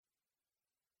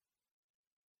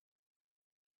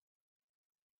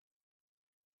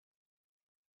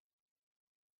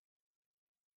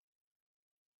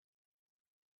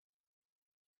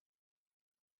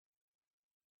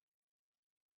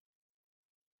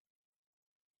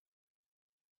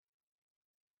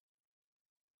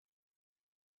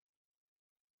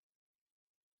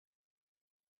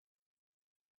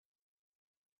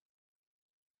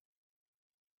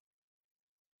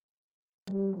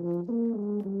Wake up!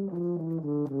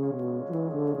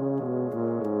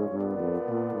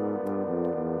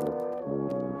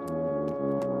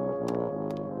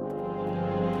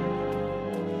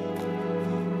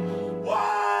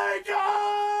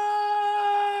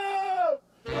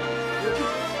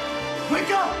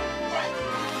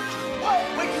 What?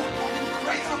 Wake up!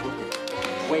 Wake up!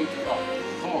 Wake up.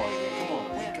 Come on.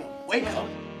 Wake up. Wake up!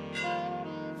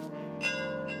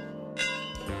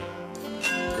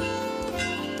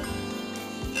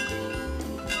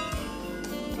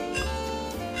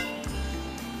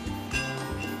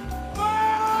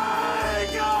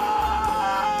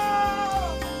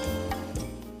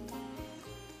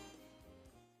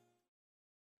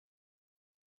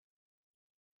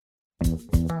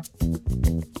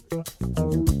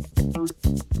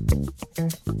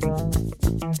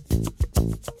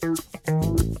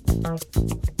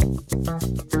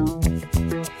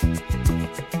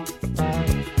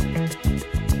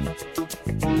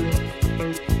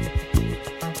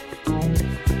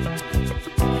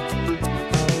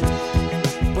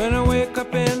 When I wake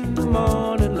up in the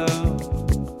morning, love,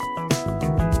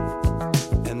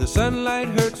 and the sunlight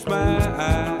hurts my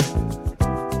eyes,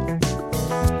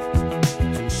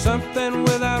 and something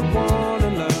without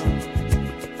warning, love,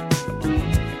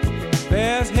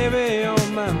 bears heavy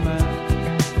on my mind.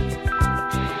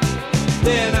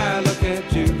 Then I look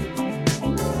at you,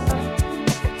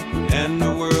 and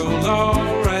the world's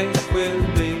alright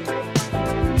with me.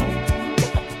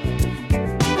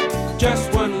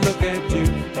 Just one look at you,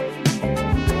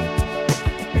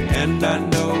 and I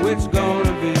know it's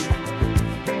gonna be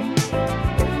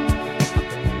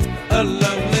a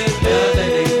lovely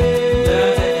day.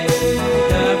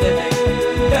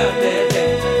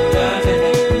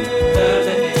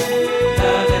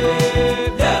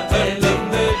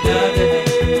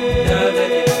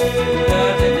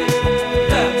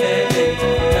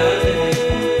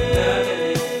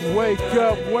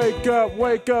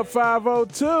 Wake up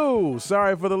 502.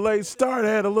 Sorry for the late start. I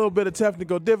had a little bit of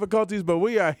technical difficulties, but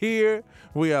we are here.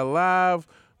 We are live.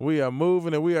 We are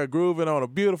moving and we are grooving on a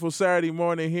beautiful Saturday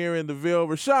morning here in the Ville.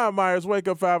 Raashaan Myers, Wake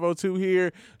Up 502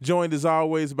 here, joined as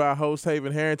always by host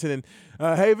Haven Harrington.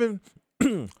 And Haven,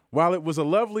 while it was a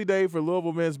lovely day for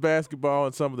Louisville men's basketball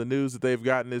and some of the news that they've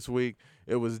gotten this week,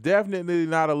 it was definitely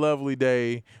not a lovely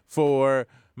day for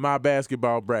my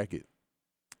basketball bracket.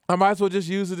 I might as well just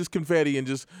use it as confetti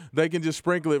and they can just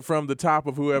sprinkle it from the top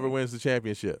of whoever wins the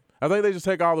championship. I think they just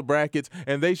take all the brackets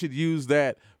and they should use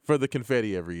that for the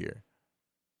confetti every year.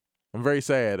 I'm very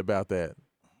sad about that.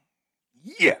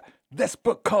 Yeah, that's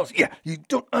because, you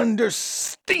don't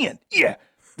understand,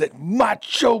 that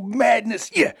macho madness,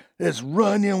 is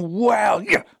running wild,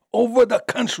 over the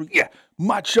country,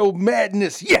 macho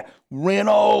madness, ran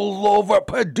all over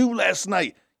Purdue last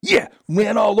night,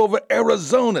 ran all over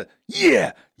Arizona,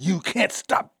 you can't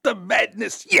stop the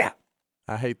madness,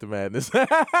 I hate the madness.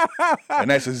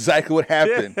 And that's exactly what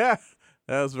happened. Yeah,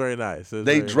 that was very nice.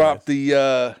 They dropped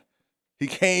he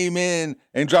came in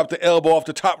and dropped the elbow off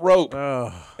the top rope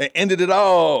and ended it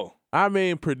all. I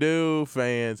mean, Purdue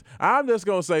fans, I'm just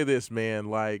going to say this, man.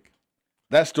 Like,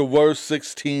 that's the worst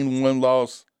 16-1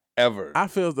 loss ever. I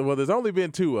feel, well, there's only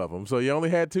been two of them, so you only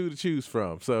had two to choose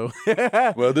from. So,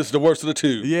 well, this is the worst of the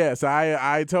two. Yes,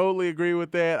 I totally agree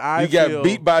with that. You got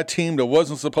beat by a team that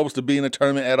wasn't supposed to be in a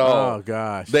tournament at all. Oh,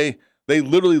 gosh. They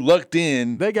literally lucked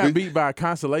in. They got beat by a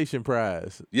consolation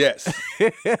prize. Yes.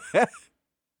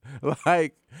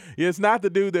 Like, it's not the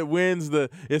dude that wins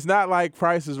it's not like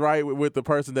Price is Right with the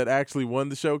person that actually won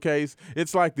the showcase.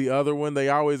 It's like the other one. They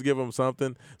always give them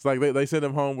something. It's like they send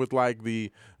them home with like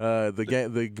the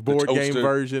board game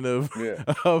version of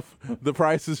the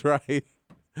Price is Right.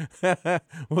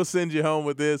 We'll send you home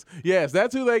with this. Yes,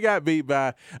 that's who they got beat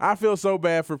by. I feel so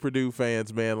bad for Purdue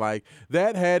fans, man. Like,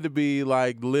 that had to be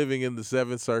like living in the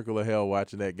seventh circle of hell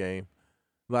watching that game.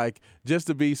 Like, just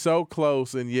to be so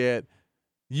close and yet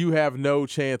you have no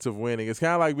chance of winning. It's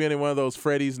kind of like being in one of those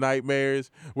Freddy's nightmares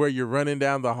where you're running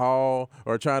down the hall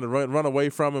or trying to run away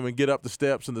from him and get up the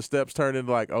steps, and the steps turn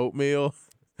into like oatmeal.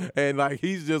 And like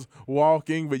he's just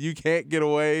walking, but you can't get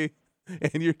away.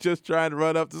 And you're just trying to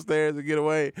run up the stairs and get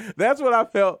away. That's what I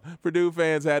felt Purdue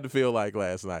fans had to feel like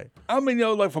last night. I mean,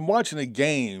 like from watching the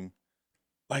game,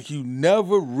 like you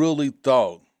never really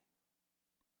thought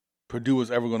Purdue was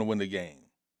ever going to win the game.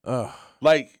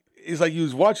 Like, it's like you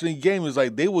was watching the game. It's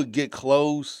like they would get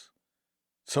close,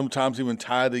 sometimes even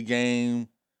tie the game,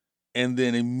 and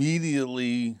then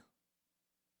immediately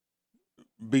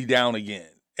be down again.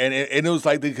 And it was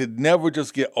like they could never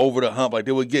just get over the hump. Like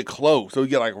they would get close. So we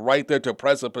get like right there to a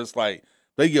precipice. Like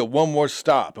they get one more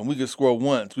stop and we can score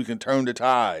once. We can turn the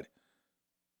tide.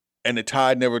 and the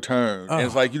tide never turned. And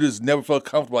it's Oh. like you just never felt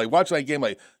comfortable. Like watching that game,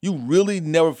 like you really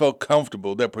never felt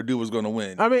comfortable that Purdue was going to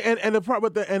win. I mean, and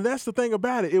that's the thing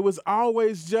about it. It was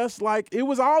always just like it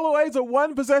was always a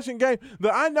one possession game.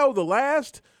 I know the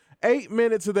last 8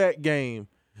 minutes of that game,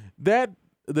 that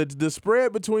the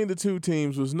spread between the two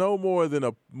teams was no more than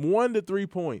 1 to 3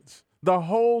 points the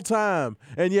whole time,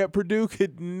 and yet Purdue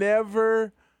could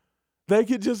never. They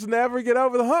could just never get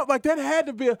over the hump. Like that had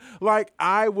to be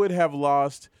I would have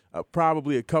lost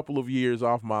probably a couple of years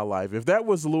off my life if that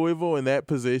was Louisville in that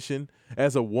position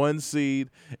as a 1 seed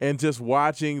and just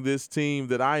watching this team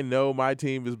that I know my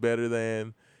team is better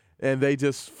than, and they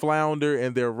just flounder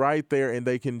and they're right there and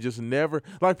they can just never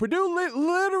Purdue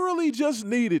literally just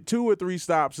needed 2 or 3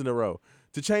 stops in a row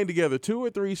to chain together 2 or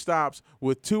 3 stops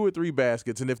with 2 or 3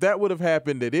 baskets, and if that would have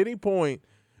happened at any point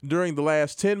during the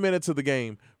last 10 minutes of the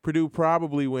game, Purdue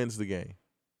probably wins the game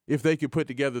if they could put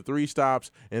together 3 stops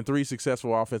and 3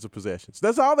 successful offensive possessions.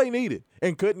 That's all they needed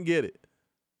and couldn't get it.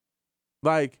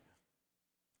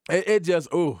 It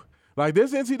just,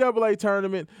 this NCAA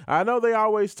tournament, I know they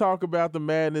always talk about the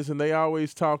madness and they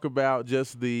always talk about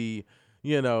just the,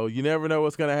 you never know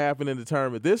what's going to happen in the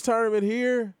tournament. This tournament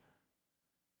here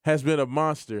has been a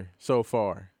monster so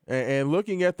far. And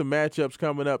looking at the matchups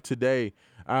coming up today,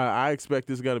 I expect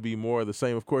this is going to be more of the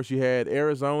same. Of course, you had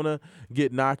Arizona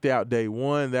get knocked out day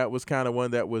 1. That was kind of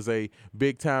one that was a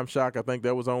big-time shock. I think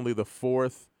that was only the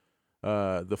fourth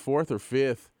or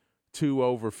fifth 2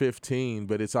 over 15,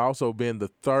 but it's also been the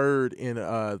third in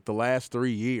the last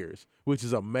 3 years, which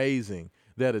is amazing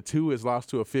that a 2 has lost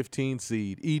to a 15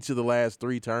 seed each of the last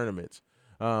 3 tournaments.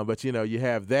 But, you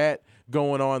have that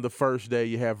going on the first day.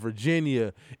 You have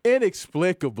Virginia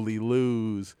inexplicably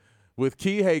lose with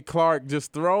Kihei Clark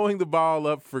just throwing the ball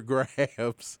up for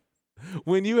grabs.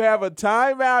 When you have a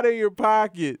timeout in your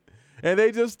pocket and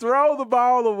they just throw the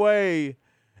ball away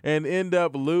and end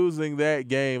up losing that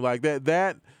game.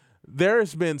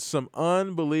 There's been some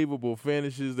unbelievable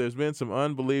finishes. There's been some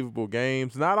unbelievable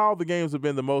games. Not all the games have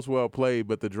been the most well played,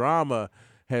 but the drama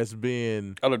has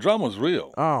been. Oh, the drama's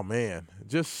real. Oh man,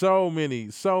 just so many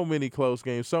close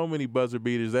games, so many buzzer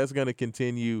beaters. That's going to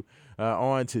continue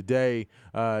on today.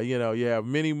 You have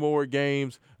many more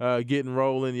games getting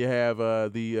rolling. You have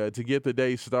to get the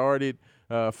day started.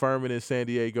 Furman and San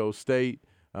Diego State.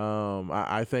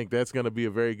 I think that's going to be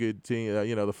a very good team.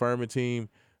 The Furman team.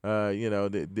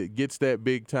 That gets that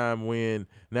big time win.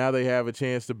 Now they have a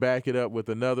chance to back it up with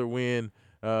another win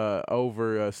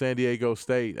over San Diego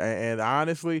State. And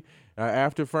honestly,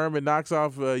 after Furman knocks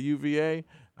off UVA,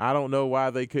 I don't know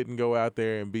why they couldn't go out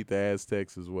there and beat the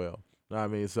Aztecs as well. I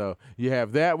mean, so you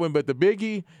have that one. But the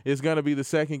biggie is going to be the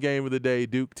second game of the day,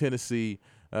 Duke, Tennessee.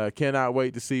 Cannot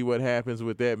wait to see what happens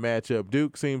with that matchup.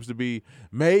 Duke seems to be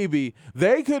maybe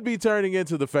they could be turning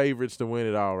into the favorites to win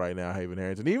it all right now, Haven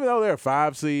Harrington. Even though they're a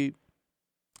 5 seed,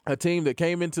 a team that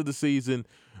came into the season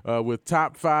with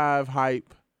top 5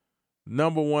 hype,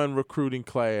 number 1 recruiting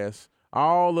class,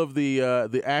 all of the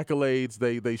accolades.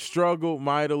 They struggled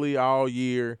mightily all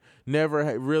year,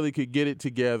 never really could get it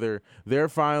together. They're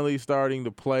finally starting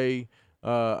to play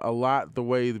a lot the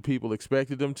way the people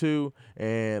expected them to.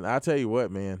 And I tell you what,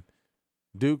 man,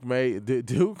 Duke,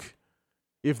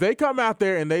 if they come out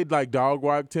there and they'd dog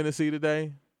walk Tennessee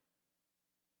today,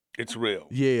 it's real.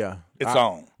 Yeah. It's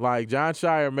on. John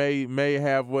Shire may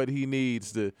have what he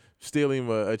needs to steal him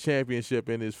a championship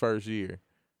in his first year.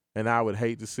 And I would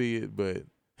hate to see it, but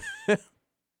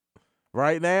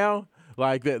right now,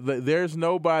 there's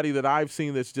nobody that I've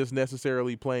seen that's just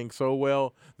necessarily playing so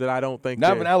well that I don't think.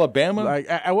 Not even Alabama.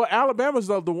 Alabama's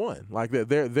the one.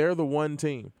 They're the one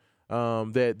team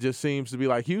that just seems to be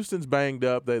Houston's banged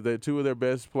up. They're 2 of their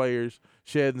best players,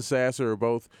 Shed and Sasser, are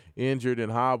both injured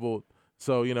and hobbled.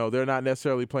 So, they're not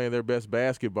necessarily playing their best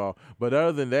basketball. But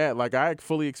other than that, I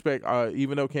fully expect,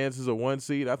 even though Kansas is a 1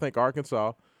 seed, I think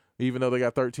Arkansas, even though they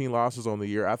got 13 losses on the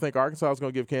year, I think Arkansas is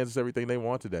going to give Kansas everything they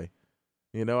want today.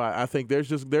 I think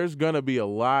there's going to be a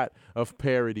lot of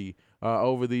parity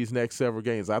over these next several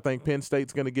games. I think Penn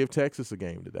State's going to give Texas a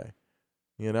game today.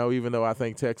 Even though I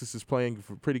think Texas is playing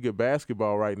pretty good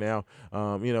basketball right now,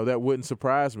 that wouldn't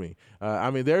surprise me.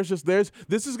 This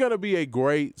is going to be a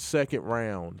great second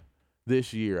round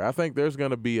this year. I think there's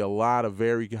going to be a lot of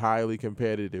very highly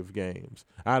competitive games.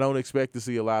 I don't expect to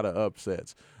see a lot of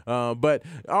upsets. But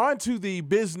on to the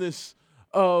business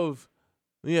of,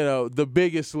 the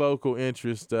biggest local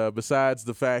interest besides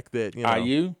the fact that,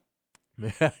 IU?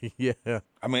 Yeah.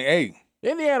 Hey.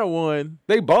 Indiana won.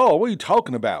 They ball. What are you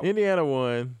talking about? Indiana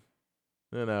won.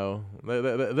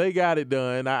 They got it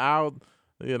done.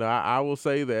 I will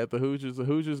say that the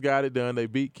Hoosiers got it done. They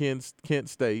beat Kent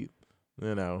State.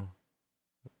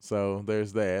 So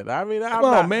there's that. I mean, Come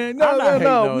on, man.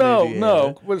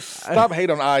 No. Well, stop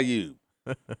hating on IU.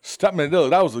 Stop me.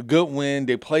 Look, that was a good win.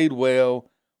 They played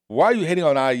well. Why are you hating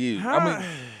on IU?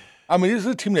 I mean, this is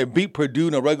a team that beat Purdue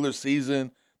in the regular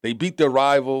season. They beat their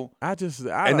rival.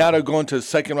 And now they're going to the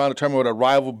second round of the tournament where the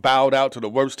rival bowed out to the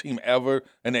worst team ever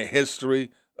in the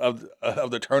history of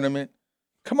the tournament.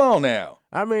 Come on now.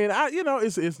 I mean,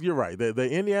 it's you're right. The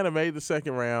Indiana made the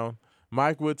second round.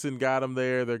 Mike Woodson got them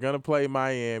there. They're going to play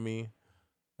Miami.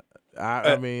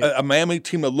 I mean, a Miami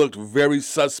team that looked very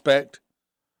suspect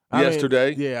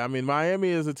yesterday. Miami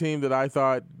is a team that I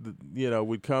thought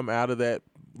would come out of that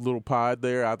little pod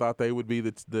there. I thought they would be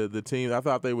the team. I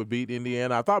thought they would beat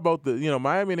Indiana. I thought both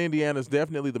Miami and Indiana is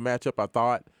definitely the matchup I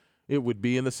thought it would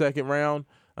be in the second round.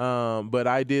 But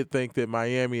I did think that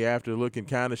Miami, after looking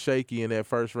kind of shaky in that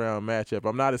first round matchup,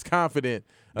 I'm not as confident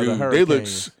of the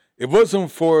Hurricanes. It wasn't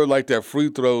for like that free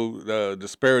throw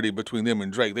disparity between them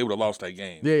and Drake, they would have lost that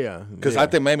game. Yeah. Because I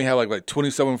think Miami had like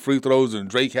 27 free throws and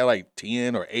Drake had like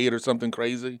 10 or 8 or something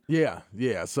crazy. Yeah.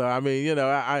 So I mean,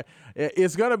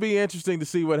 it's going to be interesting to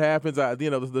see what happens.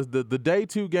 The day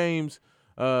 2 games,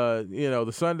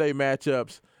 the Sunday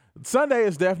matchups. Sunday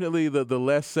is definitely the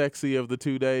less sexy of the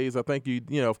 2 days. I think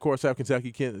you of course have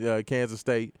Kentucky, Kansas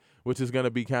State, which is going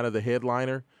to be kind of the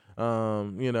headliner.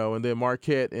 And then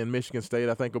Marquette and Michigan State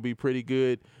I think will be pretty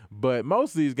good. But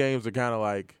most of these games are kind of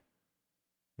like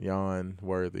yawn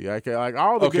worthy. Like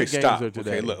all the good games are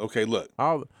today. Okay, look.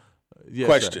 Yes,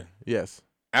 question. Sir. Yes.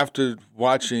 After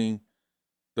watching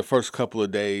the first couple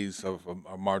of days of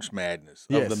March Madness,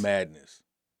 of the madness,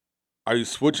 are you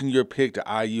switching your pick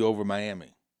to IU over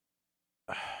Miami?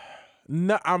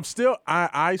 No, I'm still.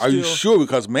 I still. Are you sure?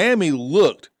 Because Miami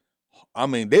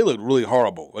they looked really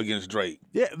horrible against Drake.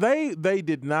 Yeah, they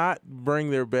did not bring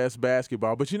their best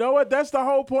basketball. But you know what? That's the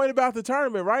whole point about the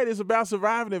tournament, right? It's about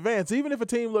surviving advance. Even if a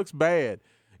team looks bad,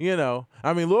 Louisville,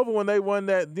 when they won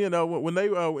that, when they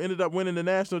ended up winning the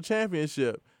national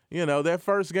championship, that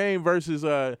first game versus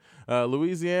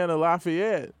Louisiana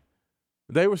Lafayette,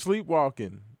 they were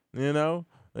sleepwalking,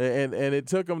 And it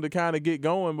took them to kind of get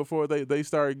going before they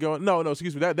started going. No,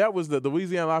 excuse me. That was the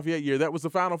Louisiana Lafayette year. That was the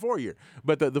Final Four year.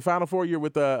 But the Final Four year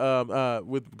with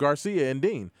Garcia and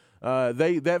Dean,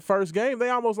 that first game they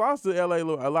almost lost to L.A.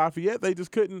 Lafayette. They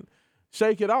just couldn't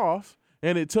shake it off,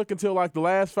 and it took until like the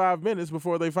last 5 minutes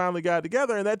before they finally got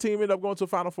together, and that team ended up going to the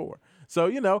Final Four.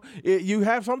 So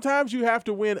sometimes you have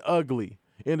to win ugly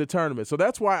in the tournament. So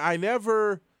that's why I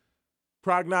never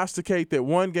prognosticate that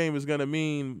one game is going to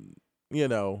mean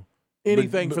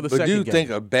anything for the second game. But do you think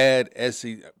a bad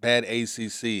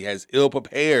ACC has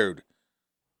ill-prepared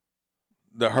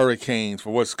the Hurricanes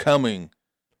for what's coming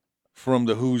from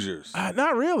the Hoosiers?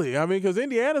 Not really. I mean, because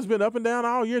Indiana's been up and down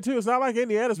all year, too. It's not like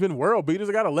Indiana's been world beaters.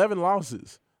 They got 11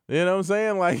 losses. You know what I'm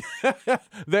saying? Like,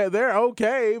 they're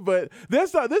okay, but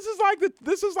this is like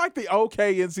the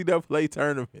okay NCAA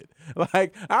tournament.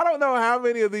 Like, I don't know how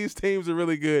many of these teams are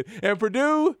really good. And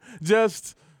Purdue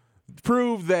just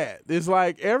prove that. It's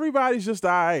like everybody's just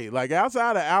all right. Like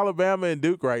outside of Alabama and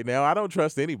Duke right now, I don't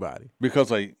trust anybody. Because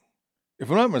if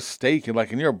I'm not mistaken,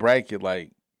 in your bracket,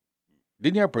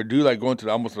 didn't you have Purdue going to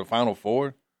almost the Final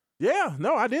Four? Yeah,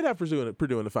 no, I did have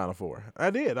Purdue in the Final Four. I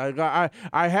did. I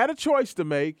had a choice to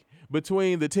make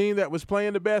between the team that was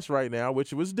playing the best right now,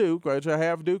 which was Duke, which I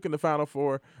have Duke in the Final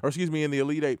Four, in the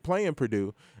Elite Eight playing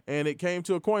Purdue, and it came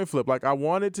to a coin flip. Like I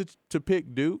wanted to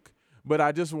pick Duke, but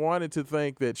I just wanted to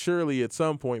think that surely at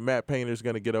some point Matt Painter's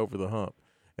going to get over the hump.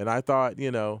 And I thought,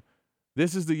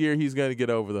 this is the year he's going to get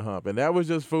over the hump. And that was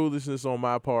just foolishness on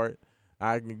my part.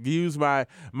 I used my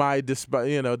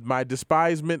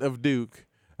despisement of Duke.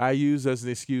 I used as an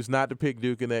excuse not to pick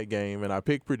Duke in that game, and I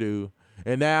picked Purdue.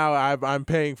 And now I'm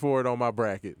paying for it on my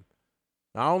bracket.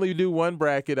 I only do one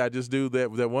bracket. I just do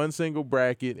that one single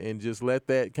bracket and just let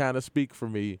that kind of speak for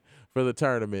me for the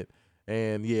tournament.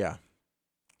 And, yeah.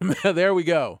 There we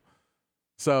go.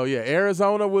 So, yeah,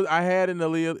 Arizona I had in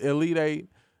the Elite Eight.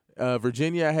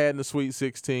 Virginia I had in the Sweet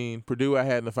 16. Purdue I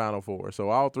had in the Final Four. So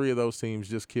all three of those teams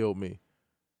just killed me.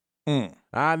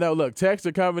 I know. Look, texts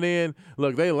are coming in.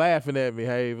 Look, they laughing at me,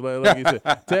 Have. Like you said,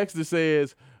 Texter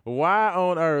says, why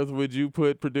on earth would you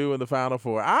put Purdue in the Final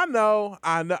Four? I know.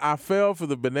 I fell for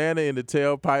the banana in the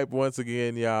tailpipe once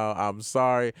again, y'all. I'm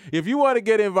sorry. If you want to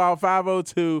get involved,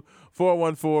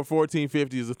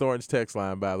 502-414-1450 is the Thornton's text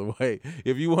line, by the way.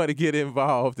 If you want to get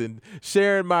involved in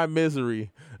sharing my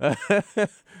misery. And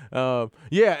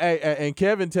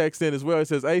Kevin texts in as well. He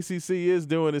says ACC is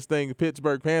doing this thing, the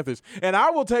Pittsburgh Panthers. And I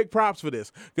will take props for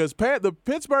this because the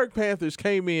Pittsburgh Panthers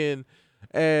came in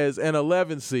as an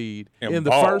 11 seed in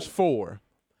the first four.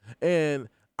 And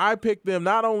I picked them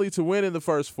not only to win in the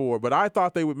first 4, but I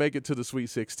thought they would make it to the Sweet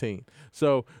 16.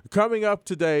 So coming up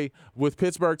today with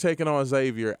Pittsburgh taking on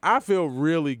Xavier, I feel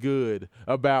really good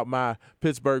about my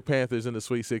Pittsburgh Panthers in the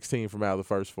Sweet 16 from out of the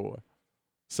first 4.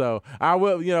 So I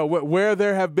will, where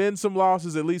there have been some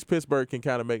losses, at least Pittsburgh can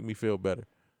kind of make me feel better.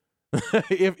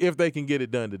 if they can get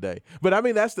it done today. But I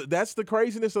mean that's the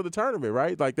craziness of the tournament,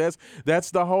 right? Like that's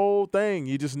the whole thing.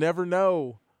 You just never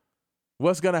know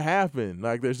what's gonna happen.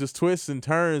 Like there's just twists and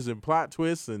turns and plot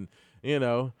twists and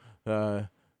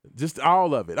just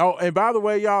all of it. Oh, and by the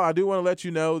way, y'all, I do want to let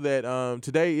you know that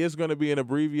today is going to be an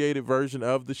abbreviated version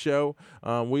of the show.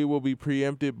 We will be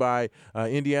preempted by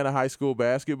Indiana high school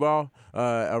basketball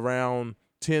around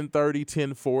 10:30,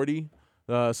 10:40.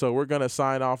 So we're going to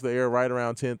sign off the air right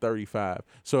around 10:35.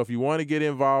 So if you want to get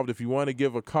involved, if you want to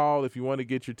give a call, if you want to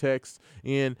get your texts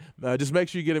in, just make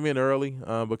sure you get them in early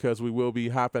because we will be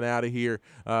hopping out of here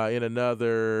in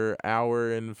another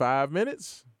hour and 5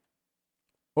 minutes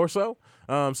or so.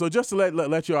 So just to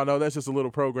let you all know, that's just a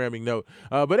little programming note.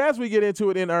 But as we get into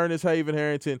it in earnest, Haven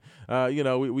Harrington,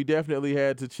 we definitely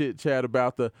had to chit chat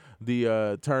about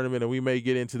the tournament, and we may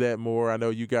get into that more. I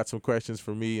know you got some questions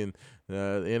for me and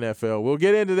NFL. We'll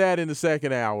get into that in the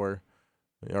second hour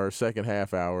or second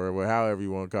half hour, or however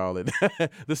you want to call it.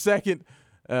 The second,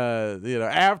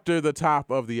 after the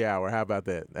top of the hour. How about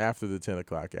that? After the 10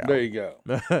 o'clock hour. There you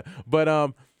go.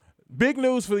 But big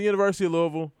news for the University of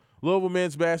Louisville. Louisville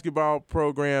men's basketball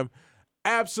program,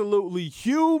 absolutely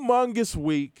humongous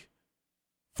week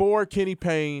for Kenny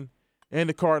Payne and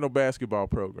the Cardinal basketball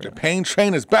program. The Payne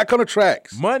train is back on the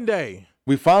tracks. Monday.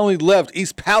 We finally left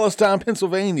East Palestine,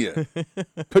 Pennsylvania.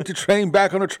 Put the train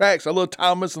back on the tracks. Our little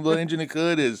Thomas and little Engineer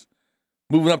Hood is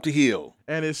moving up the hill.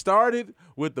 And it started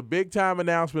with the big-time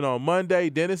announcement on Monday.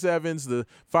 Dennis Evans, the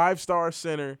 5-star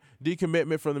center,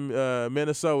 decommitment from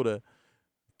Minnesota,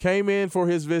 came in for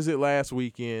his visit last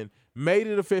weekend, made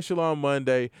it official on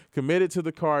Monday, committed to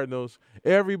the Cardinals.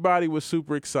 Everybody was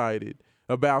super excited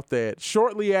about that.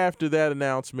 Shortly after that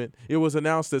announcement, it was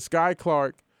announced that Sky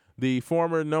Clark, the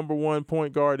former number 1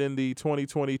 point guard in the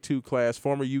 2022 class,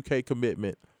 former UK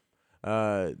commitment,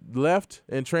 left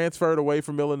and transferred away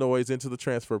from Illinois into the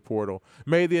transfer portal,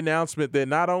 made the announcement that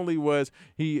not only was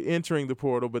he entering the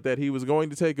portal, but that he was going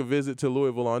to take a visit to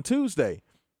Louisville on Tuesday.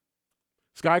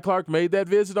 Sky Clark made that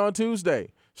visit on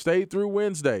Tuesday, stayed through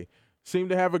Wednesday, seemed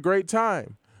to have a great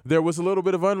time. There was a little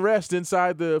bit of unrest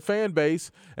inside the fan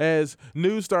base as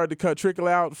news started to trickle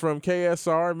out from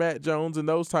KSR, Matt Jones, and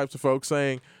those types of folks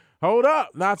saying, hold up,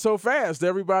 not so fast.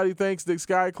 Everybody thinks that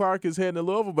Sky Clark is heading to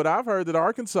Louisville, but I've heard that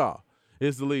Arkansas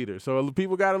is the leader. So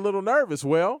people got a little nervous.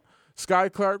 Well, Sky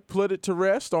Clark put it to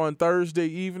rest on Thursday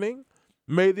evening,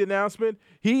 made the announcement.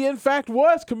 He, in fact,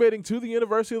 was committing to the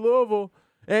University of Louisville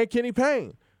and Kenny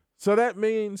Payne. So that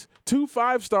means 2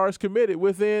 5-stars committed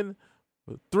within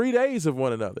 3 days of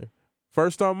one another.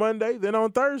 First on Monday, then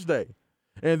on Thursday.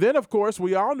 And then, of course,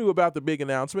 we all knew about the big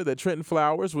announcement that Trenton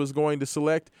Flowers was going to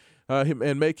select him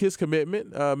and make his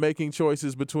commitment, making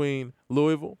choices between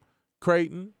Louisville,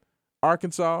 Creighton,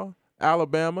 Arkansas,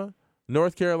 Alabama,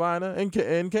 North Carolina, and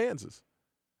Kansas.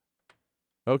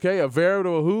 Okay, a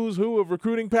veritable who's who of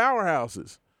recruiting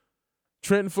powerhouses.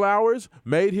 Trenton Flowers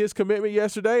made his commitment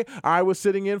yesterday. I was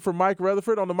sitting in for Mike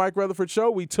Rutherford on the Mike Rutherford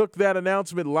Show. We took that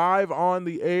announcement live on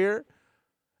the air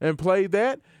and played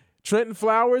that. Trenton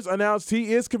Flowers announced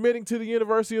he is committing to the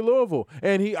University of Louisville,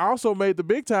 and he also made the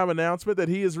big-time announcement that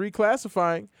he is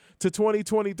reclassifying to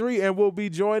 2023 and will be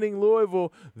joining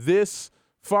Louisville this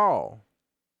fall.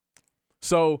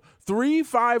 So 3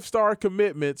 5-star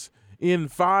commitments in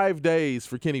 5 days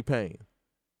for Kenny Payne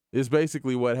is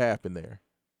basically what happened there.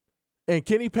 And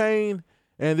Kenny Payne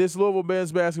and this Louisville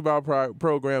men's basketball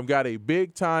program got a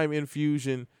big-time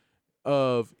infusion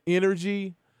of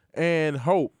energy and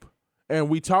hope. And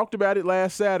we talked about it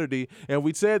last Saturday, and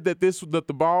we said that that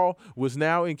the ball was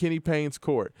now in Kenny Payne's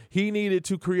court. He needed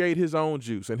to create his own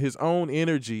juice and his own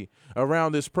energy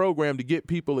around this program to get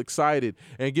people excited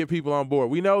and get people on board.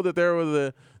 We know that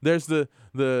there's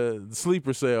the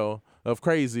sleeper cell of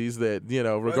crazies that,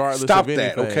 regardless of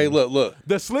anything. Stop that. Okay, look.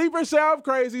 The sleeper cell of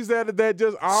crazies that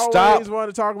just always want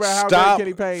to talk about how great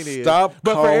Kenny Payne is. Stop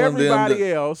but calling for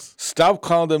everybody else. Stop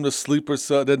calling them the sleeper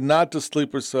cell. They're not the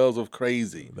sleeper cells of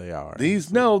crazy. They are.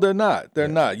 No, they're not. They're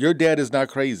not. Your dad is not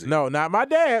crazy. No, not my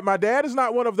dad. My dad is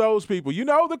not one of those people. You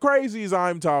know the crazies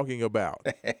I'm talking about.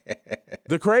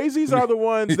 The crazies are the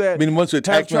ones that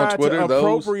have tried to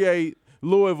appropriate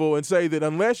Louisville and say that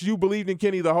unless you believed in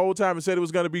Kenny the whole time and said it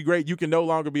was going to be great, you can no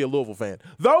longer be a Louisville fan.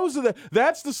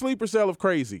 That's the sleeper cell of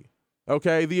crazy,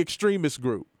 okay, the extremist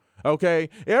group. Okay,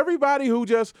 everybody who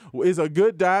just is a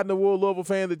good dyed-in-the-wool Louisville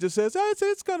fan that just says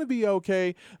it's going to be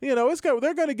okay, they're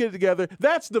going to get it together.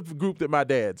 That's the group that my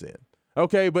dad's in.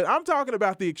 Okay, but I'm talking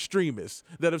about the extremists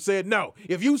that have said, no,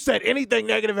 if you said anything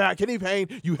negative about Kenny Payne,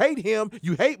 you hate him,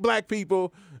 you hate black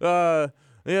people,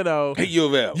 Hate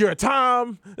UofL. you're a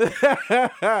Tom. You know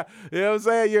what I'm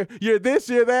saying? You're this,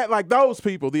 you're that, like those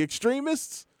people, the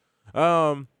extremists.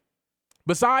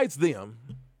 Besides them,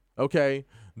 okay,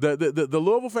 the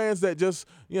Louisville fans that just,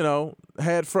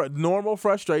 had normal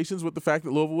frustrations with the fact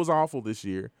that Louisville was awful this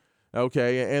year.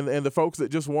 Okay, and the folks that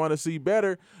just want to see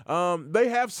better, they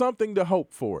have something to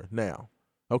hope for now.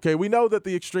 Okay, we know that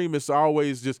the extremists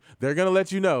always they're going to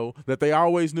let you know that they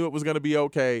always knew it was going to be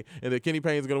okay and that Kenny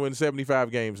Payne's going to win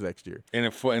 75 games next year. And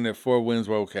if 4 wins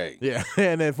were okay. Yeah,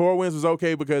 and then 4 wins was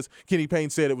okay because Kenny Payne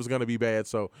said it was going to be bad,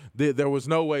 so there was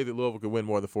no way that Louisville could win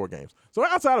more than 4 games. So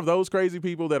outside of those crazy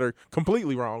people that are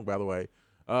completely wrong, by the way,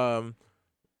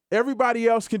 everybody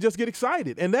else can just get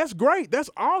excited, and that's great. That's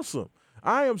awesome.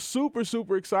 I am super,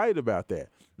 super excited about that.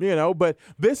 But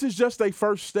this is just a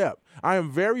first step. I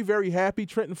am very, very happy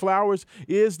Trenton Flowers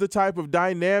is the type of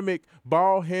dynamic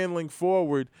ball-handling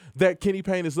forward that Kenny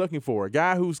Payne is looking for. A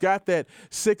guy who's got that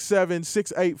 6'7",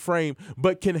 6'8" frame,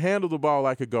 but can handle the ball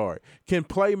like a guard, can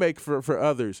play make for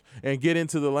others and get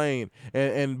into the lane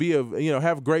and be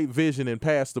have great vision and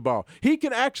pass the ball. He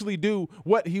can actually do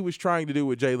what he was trying to do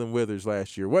with Jalen Withers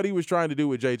last year, what he was trying to do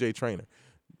with J.J. Traynor.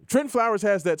 Trenton Flowers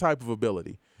has that type of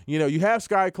ability. You have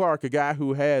Sky Clark, a guy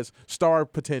who has star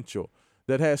potential,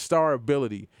 that has star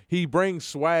ability. He brings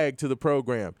swag to the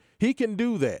program. He can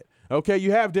do that. Okay,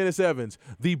 you have Dennis Evans,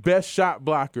 the best shot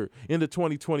blocker in the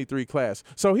 2023 class.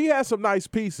 So he has some nice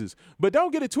pieces. But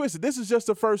don't get it twisted. This is just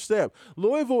the first step.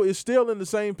 Louisville is still in the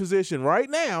same position right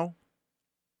now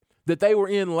that they were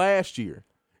in last year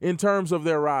in terms of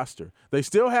their roster. They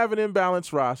still have an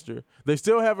imbalanced roster. They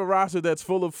still have a roster that's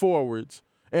full of forwards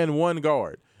and 1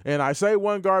 guard. And I say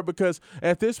 1 guard because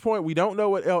at this point we don't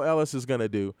know what L. Ellis is going to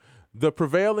do. The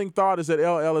prevailing thought is that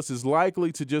L. Ellis is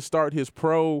likely to just start his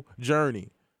pro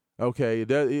journey. Okay,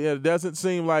 it doesn't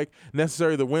seem like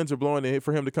necessarily the winds are blowing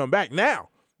for him to come back. Now,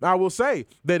 I will say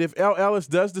that if L. Ellis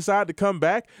does decide to come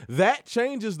back, that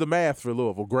changes the math for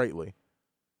Louisville greatly.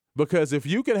 Because if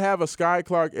you can have a Sky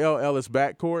Clark, L. Ellis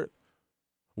backcourt,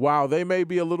 while they may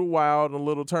be a little wild and a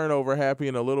little turnover happy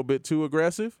and a little bit too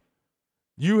aggressive,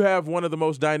 you have one of the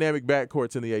most dynamic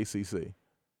backcourts in the ACC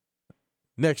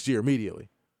next year immediately.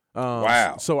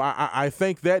 Wow. So I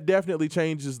think that definitely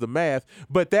changes the math,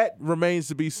 but that remains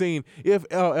to be seen if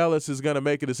L. Ellis is going to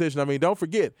make a decision. I mean, don't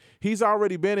forget, he's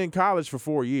already been in college for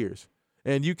 4 years,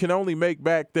 and you can only make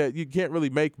back that – you can't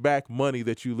really make back money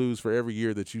that you lose for every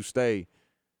year that you stay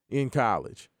in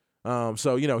college.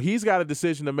 So, he's got a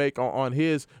decision to make on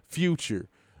his future.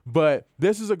 But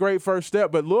this is a great first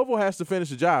step. But Louisville has to finish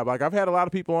the job. Like, I've had a lot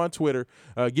of people on Twitter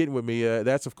getting with me.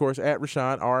 That's, of course, at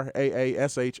Raashaan,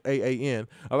 Raashaan.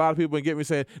 A lot of people been getting me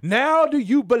saying, now do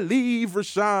you believe,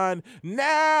 Raashaan?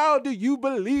 Now do you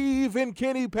believe in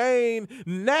Kenny Payne?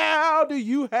 Now do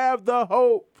you have the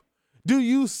hope? Do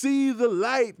you see the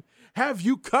light? Have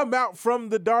you come out from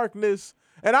the darkness?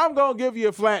 And I'm going to give you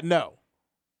a flat no.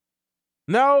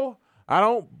 No, I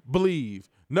don't believe.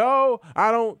 No,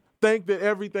 I don't think that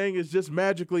everything is just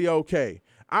magically okay.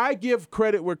 I give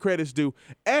credit where credit's due.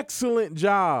 Excellent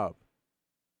job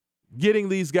getting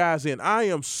these guys in. I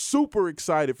am super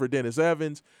excited for Dennis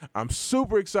Evans. I'm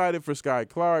super excited for Sky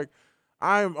Clark.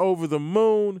 I am over the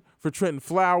moon for Trenton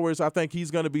Flowers. I think he's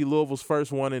going to be Louisville's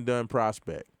first one-and-done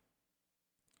prospect.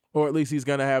 Or at least he's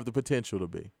going to have the potential to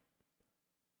be.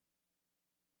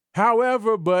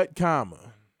 However,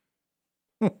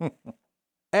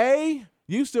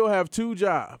 you still have 2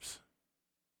 jobs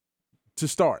to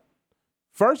start.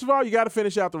 First of all, you got to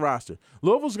finish out the roster.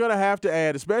 Louisville's going to have to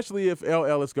add, especially if L.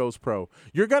 Ellis goes pro,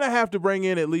 you're going to have to bring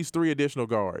in at least 3 additional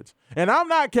guards. And I'm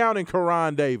not counting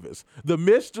Karan Davis, the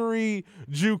mystery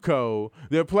JUCO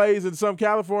that plays in some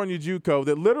California JUCO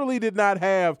that literally did not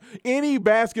have any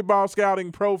basketball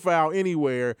scouting profile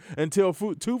anywhere until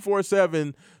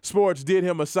 247 Sports did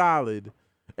him a solid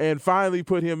and finally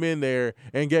put him in there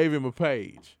and gave him a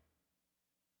page.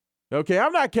 Okay,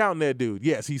 I'm not counting that dude.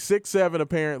 Yes, he's 6'7"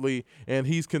 apparently, and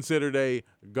he's considered a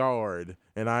guard,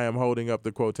 and I am holding up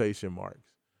the quotation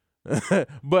marks.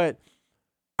 But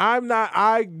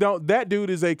that dude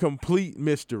is a complete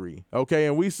mystery, okay?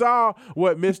 And we saw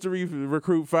what mystery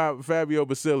recruit Fabio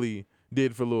Basili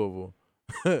did for Louisville,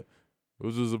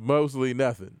 which was mostly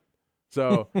nothing.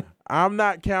 So I'm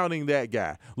not counting that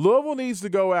guy. Louisville needs to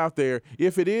go out there.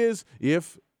 If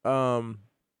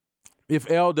if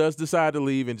L does decide to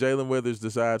leave and Jalen Withers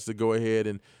decides to go ahead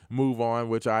and move on,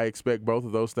 which I expect both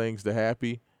of those things to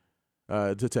happen,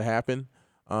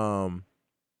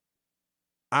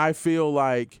 I feel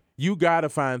like you got to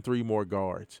find 3 more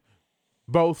guards,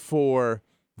 both for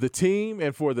the team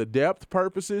and for the depth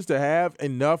purposes to have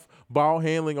enough ball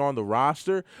handling on the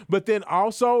roster, but then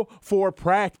also for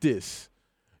practice.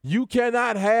 You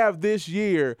cannot have this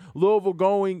year Louisville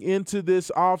going into this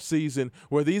offseason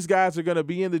where these guys are going to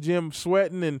be in the gym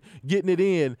sweating and getting it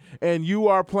in, and you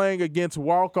are playing against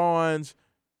walk-ons,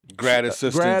 grad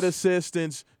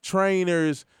assistants,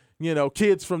 trainers,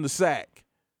 kids from the SAC.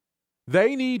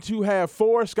 They need to have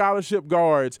 4 scholarship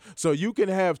guards so you can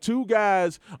have 2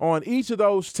 guys on each of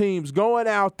those teams going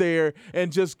out there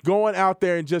and just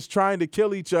trying to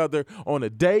kill each other on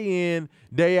a day in,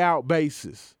 day out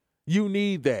basis. You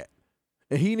need that.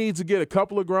 And he needs to get a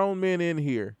couple of grown men in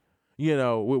here.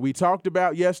 We talked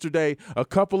about yesterday a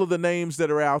couple of the names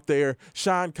that are out there.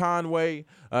 Sean Conway,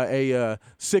 a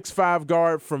 6'5"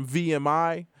 guard from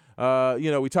VMI.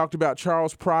 We talked about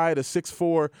Charles Pride, a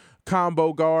 6'4"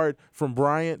 combo guard from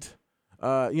Bryant,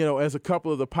 as a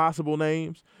couple of the possible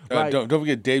names. Don't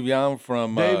forget Davion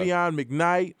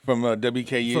McKnight from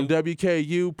WKU. From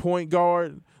WKU, point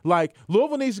guard.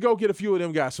 Louisville needs to go get a few of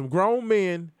them guys, some grown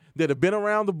men that have been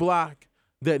around the block,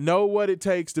 that know what it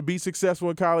takes to be successful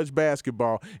in college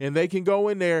basketball, and they can go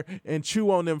in there and chew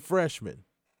on them freshmen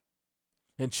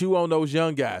and chew on those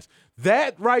young guys.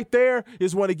 That right there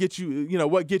is what gets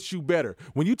you better.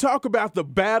 When you talk about the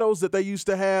battles that they used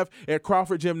to have at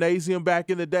Crawford Gymnasium back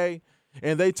in the day,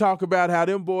 and they talk about how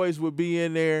them boys would be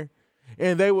in there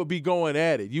and they would be going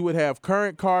at it. You would have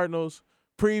current Cardinals,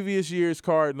 previous year's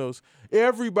Cardinals,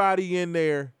 everybody in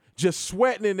there just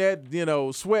sweating in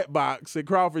that, sweat box at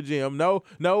Crawford Gym.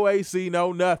 No AC,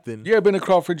 no nothing. You ever been to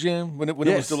Crawford Gym when it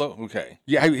was still open? Okay.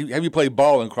 Yeah. Have you played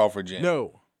ball in Crawford Gym?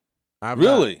 No.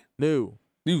 Really? No.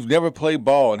 You've never played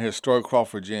ball in historic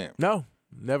Crawford Gym? No,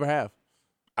 never have.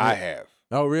 I have.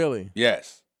 Oh, really?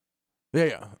 Yes.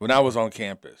 Yeah. When I was on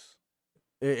campus.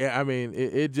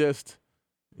 It just,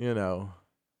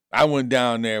 I went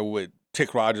down there with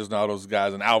Tick Rogers and all those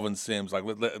guys and Alvin Sims.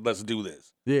 Let's do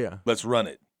this. Yeah. Let's run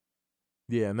it.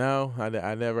 Yeah, no, I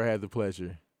never had the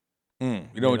pleasure. You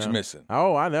know what you're missing.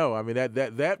 Oh, I know.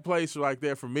 That place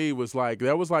there for me was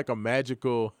that was like a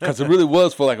magical. Because it really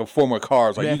was for a former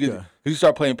Cars. Mecca. You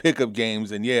start playing pickup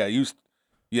games, and you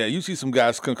see some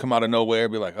guys come out of nowhere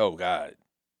and be like, oh God,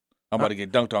 I'm about to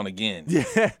get dunked on again.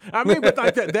 Yeah, but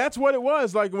that's what it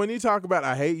was. When you talk about,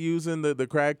 I hate using the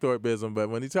Cragthorpeism, but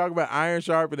when you talk about iron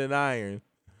sharpening iron,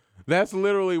 that's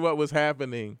literally what was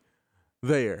happening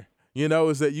there.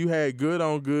 Is that you had good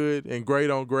on good and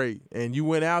great on great, and you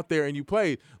went out there and you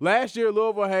played. Last year,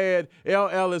 Louisville had L.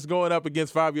 Ellis going up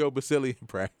against Fabio Basili in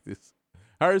practice.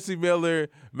 Hersey Miller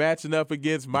matching up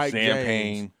against Mike Zan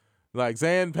James. Payne.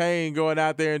 Zan Payne going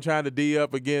out there and trying to D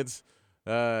up against,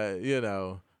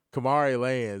 Kamari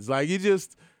Lands.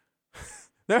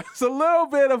 There's a little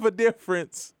bit of a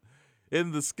difference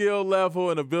in the skill level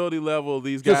and ability level of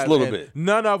these guys. Just a little bit.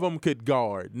 None of them could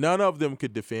guard. None of them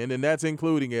could defend, and that's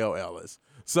including L. Ellis.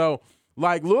 So,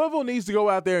 Louisville needs to go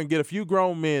out there and get a few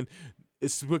grown men.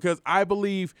 It's because I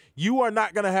believe you are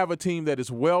not going to have a team that is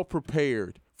well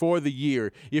prepared for the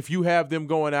year if you have them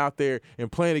going out there and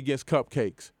playing against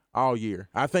cupcakes all year.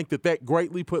 I think that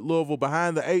greatly put Louisville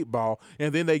behind the 8 ball,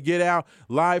 and then they get out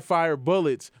live fire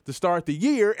bullets to start the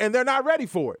year, and they're not ready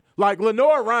for it.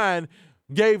 Lenore Ryan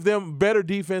gave them better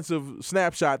defensive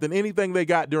snapshot than anything they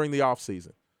got during the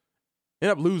offseason.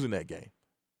 Ended up losing that game.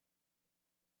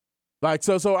 I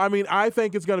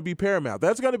think it's going to be paramount.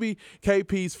 That's going to be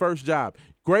KP's first job.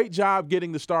 Great job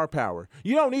getting the star power.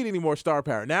 You don't need any more star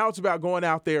power. Now it's about going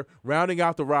out there, rounding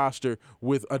out the roster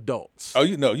with adults. Oh,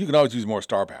 you can always use more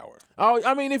star power. Oh,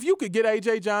 if you could get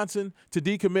A.J. Johnson to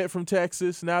decommit from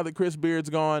Texas now that Chris Beard's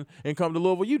gone and come to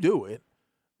Louisville, you do it.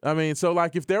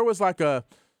 If there was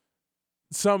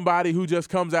somebody who just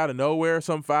comes out of nowhere,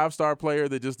 some 5-star player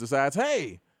that just decides,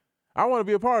 hey, I want to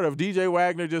be a part of. DJ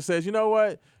Wagner just says, you know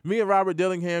what? Me and Robert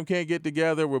Dillingham can't get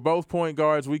together. We're both point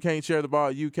guards. We can't share the ball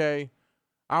at UK.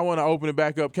 I want to open it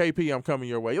back up. KP, I'm coming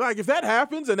your way. If that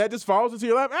happens and that just falls into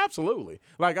your lap, absolutely.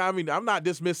 I'm not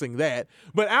dismissing that.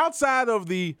 But outside of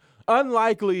the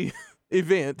unlikely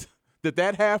event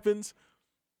that happens,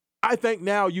 I think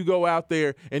now you go out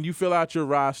there and you fill out your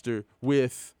roster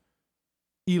with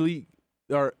elite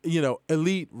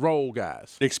role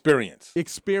guys.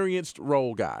 Experienced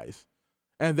role guys.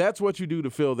 And that's what you do to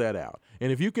fill that out.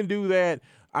 And if you can do that,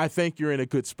 I think you're in a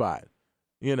good spot.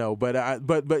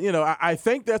 I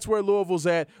think that's where Louisville's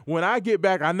at. When I get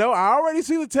back, I know I already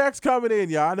see the text coming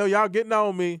in, y'all. I know y'all getting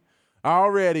on me.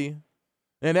 already.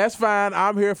 And that's fine.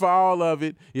 I'm here for all of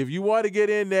it. If you want to get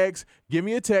in next, give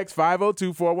me a text,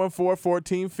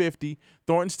 502-414-1450,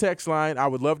 Thornton's text line. I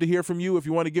would love to hear from you. If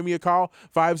you want to give me a call,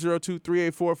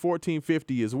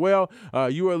 502-384-1450 as well.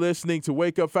 You are listening to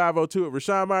Wake Up 502 at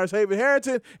Raashaan Myers, Haven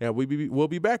Harrington, and we'll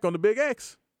be back on the Big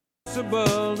X. When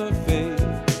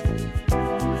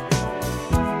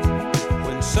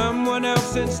someone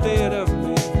else instead of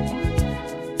me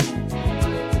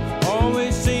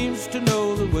always seems to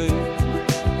know the way.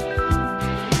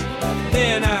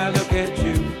 Then I look at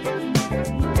you,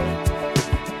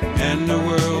 and the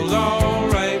world's all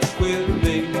right with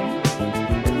me.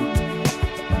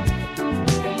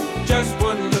 Just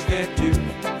one look at you,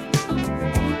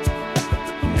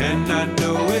 and I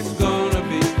know it's gonna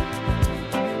be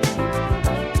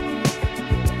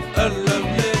a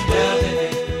lovely day.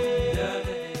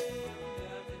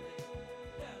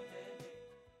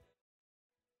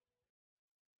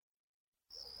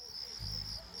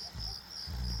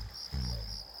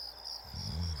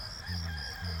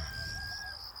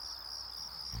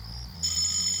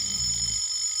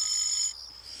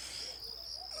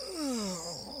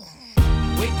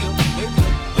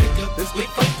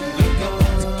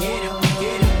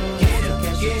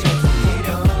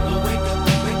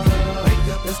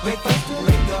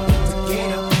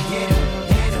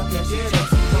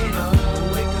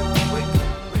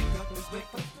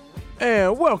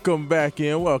 And welcome back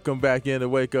in to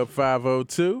Wake Up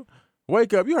 502.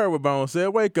 Wake up, you heard what Bone said.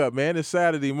 Wake up, man. It's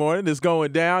Saturday morning. It's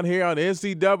going down here on the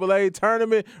NCAA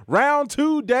tournament, round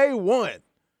 2, day 1.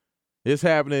 It's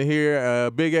happening here,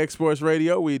 Big X Sports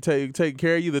Radio. We taking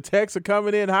care of you. The texts are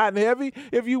coming in hot and heavy.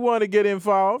 If you want to get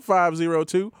involved,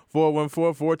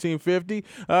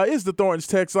 502-414-1450 is the Thornton's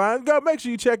text line. Go make sure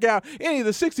you check out any of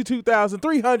the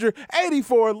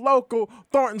 62,384 local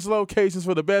Thornton's locations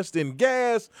for the best in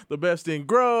gas, the best in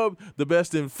grub, the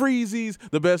best in freezies,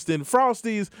 the best in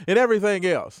frosties, and everything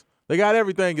else. They got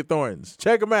everything at Thornton's.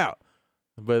 Check them out.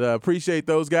 But appreciate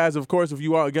those guys. Of course, if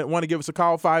you want to give us a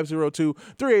call,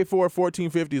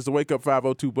 502-384-1450 is the Wake Up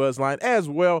 502 buzz line as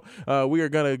well. We are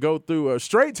going to go through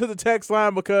straight to the text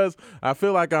line because I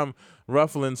feel like I'm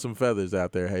ruffling some feathers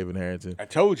out there, Haven Harrington. I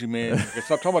told you, man.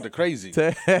 Stop talking about the crazy.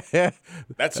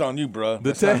 That's on you, bro.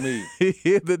 That's on me.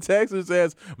 The texter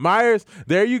says, Myers,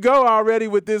 there you go already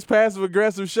with this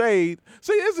passive-aggressive shade.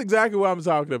 See, that's exactly what I'm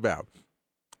talking about.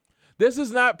 This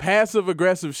is not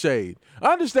passive-aggressive shade.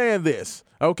 Understand this,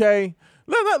 okay?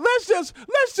 Let's just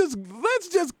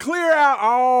clear out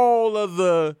all of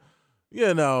the,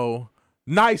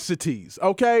 niceties,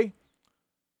 okay?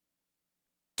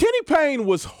 Kenny Payne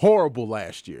was horrible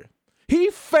last year.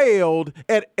 He failed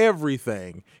at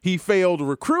everything. He failed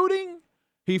recruiting.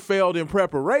 He failed in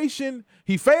preparation.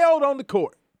 He failed on the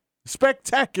court.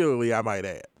 Spectacularly, I might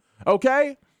add,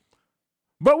 okay?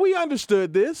 But we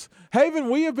understood this.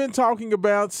 Haven, we have been talking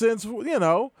about since,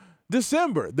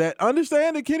 December, that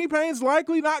understand that Kenny Payne's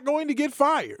likely not going to get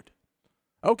fired.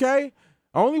 Okay?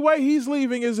 Only way he's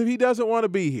leaving is if he doesn't want to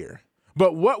be here.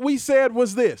 But what we said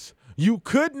was this. You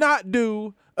could not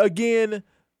do again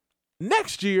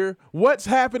next year what's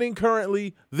happening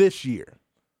currently this year.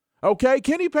 Okay?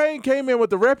 Kenny Payne came in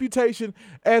with a reputation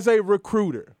as a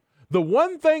recruiter. The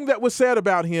one thing that was said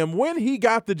about him when he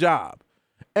got the job,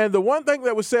 and the one thing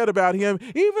that was said about him,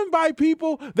 even by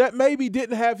people that maybe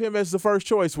didn't have him as the first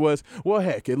choice, was, well,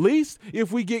 heck, at least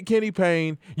if we get Kenny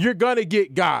Payne, you're going to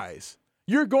get guys.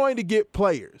 You're going to get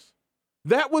players.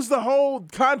 That was the whole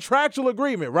contractual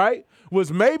agreement, right?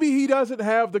 Was maybe he doesn't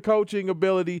have the coaching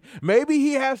ability. Maybe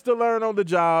he has to learn on the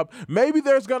job. Maybe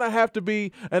there's going to have to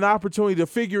be an opportunity to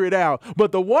figure it out.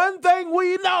 But the one thing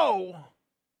we know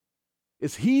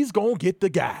is he's going to get the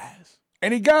guys.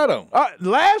 And he got him.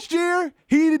 Last year,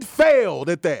 he failed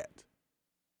at that.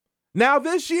 Now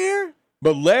this year?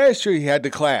 But last year, he had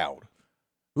the cloud.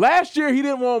 Last year, he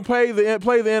didn't want to play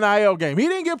the NIL game. He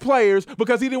didn't get players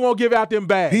because he didn't want to give out them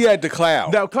bags. He had the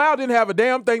cloud. Now, cloud didn't have a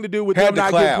damn thing to do with them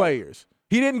not getting players.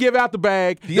 He didn't give out the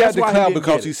bag. He had the cloud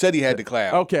because he said he had the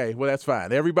cloud. Okay, well, that's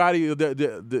fine. Everybody, I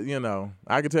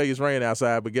can tell you it's raining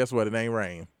outside, but guess what? It ain't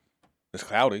rain. It's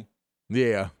cloudy.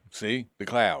 Yeah. See? The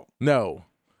cloud. No.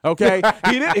 Okay,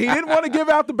 he didn't want to give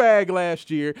out the bag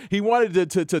last year. He wanted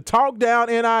to talk down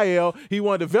NIL. He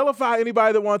wanted to vilify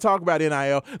anybody that want to talk about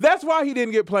NIL. That's why he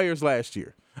didn't get players last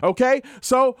year. Okay,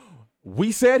 so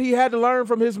we said he had to learn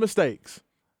from his mistakes.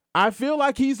 I feel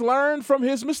like he's learned from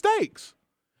his mistakes.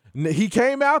 He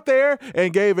came out there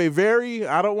and gave a very,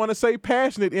 I don't want to say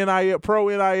passionate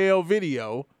pro-NIL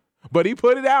video, but he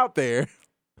put it out there.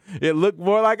 It looked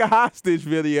more like a hostage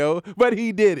video, but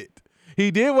he did it. He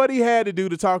did what he had to do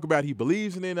to talk about he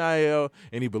believes in NIL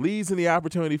and he believes in the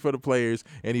opportunity for the players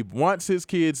and he wants his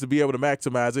kids to be able to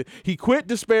maximize it. He quit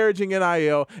disparaging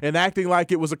NIL and acting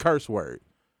like it was a curse word,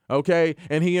 okay?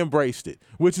 And he embraced it,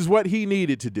 which is what he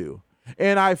needed to do.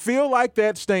 And I feel like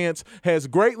that stance has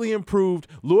greatly improved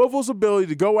Louisville's ability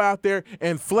to go out there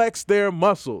and flex their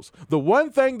muscles. The one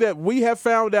thing that we have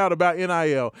found out about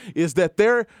NIL is that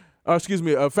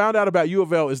found out about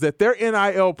UofL is that their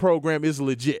NIL program is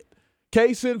legit.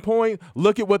 Case in point,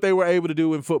 look at what they were able to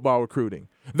do in football recruiting.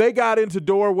 They got into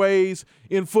doorways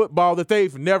in football that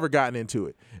they've never gotten into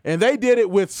it. And they did it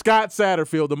with Scott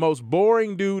Satterfield, the most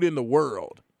boring dude in the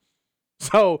world.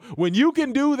 So when you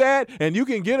can do that and you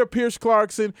can get a Pierce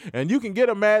Clarkson and you can get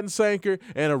a Madden Sanker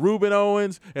and a Reuben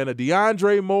Owens and a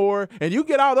DeAndre Moore and you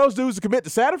get all those dudes to commit to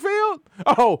Satterfield,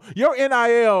 oh, your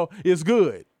NIL is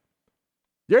good.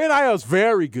 Your NIL is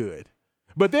very good.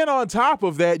 But then on top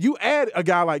of that, you add a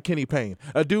guy like Kenny Payne,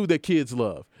 a dude that kids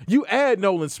love. You add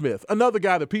Nolan Smith, another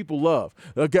guy that people love.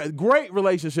 Great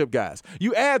relationship guys.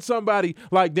 You add somebody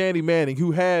like Danny Manning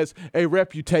who has a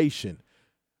reputation.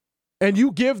 And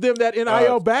you give them that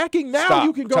NIL backing, now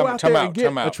you can go out there and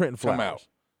get a Trenton Flowers.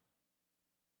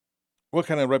 What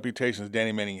kind of reputation does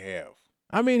Danny Manning have?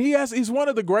 I mean, he's one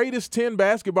of the greatest 10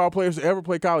 basketball players to ever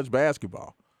play college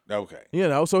basketball. Okay.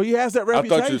 So he has that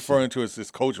reputation. I thought you were referring to his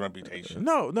coaching reputation.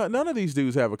 No, none of these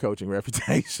dudes have a coaching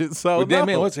reputation. So Danny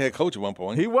Manning was a head coach at one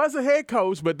point. He was a head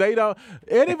coach, but they don't.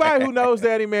 Anybody who knows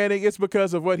Danny Manning, it's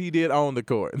because of what he did on the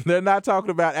court. They're not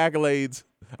talking about accolades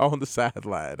on the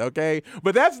sideline, okay?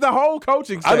 But that's the whole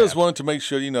coaching staff. I just wanted to make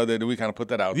sure, that we kind of put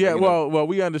that out there. Yeah, well,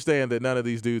 we understand that none of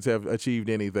these dudes have achieved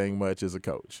anything much as a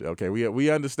coach, okay? We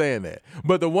understand that.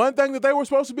 But the one thing that they were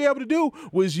supposed to be able to do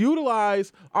was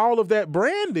utilize all of that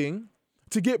branding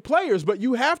to get players, but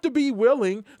you have to be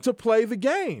willing to play the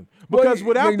game. Because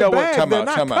without the bag, they're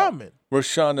not coming.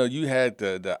 Raashaan, you had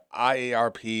the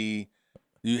IARP,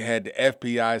 you had the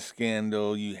FBI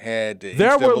scandal, you had the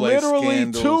There NCAA were literally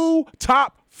scandals. 2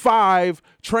 top 5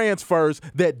 transfers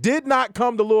that did not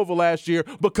come to Louisville last year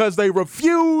because they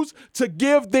refused to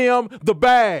give them the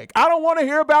bag. I don't want to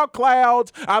hear about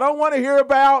clouds. I don't want to hear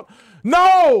about –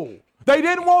 no! They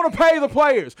didn't want to pay the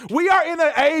players. We are in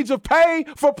an age of pay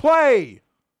for play.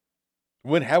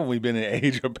 When haven't we been in an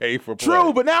age of pay for play?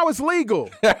 True, but now it's legal.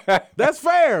 That's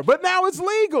fair. But now it's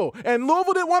legal. And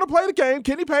Louisville didn't want to play the game.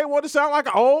 Kenny Payne wanted to sound like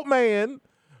an old man.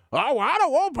 Oh, I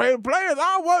don't want to pay the players.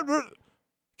 I want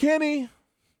Kenny,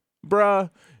 bruh.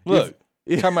 Look,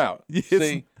 come out.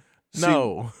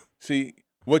 See,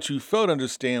 what you failed to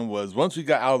understand was once we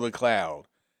got out of the cloud,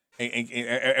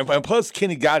 and plus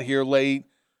Kenny got here late,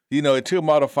 it took him a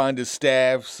while to find his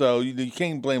staff, so you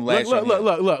can't blame last year.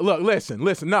 Look, listen.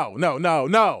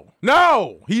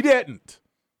 No, he didn't.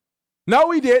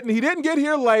 No, he didn't. He didn't get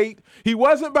here late. He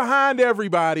wasn't behind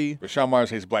everybody. Raashaan Myers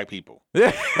hates black people.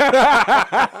 None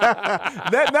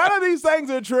of these things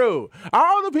are true.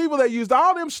 All the people that used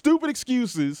all them stupid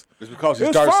excuses. It's because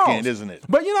he's dark-skinned, isn't it?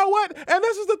 But you know what? And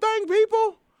this is the thing,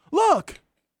 people. Look.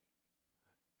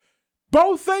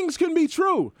 Both things can be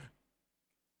true.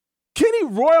 Kenny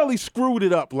royally screwed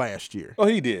it up last year. Oh,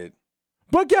 he did.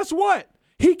 But guess what?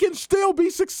 He can still be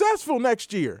successful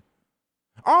next year.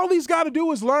 All he's got to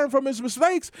do is learn from his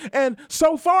mistakes, and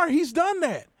so far he's done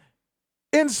that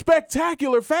in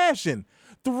spectacular fashion.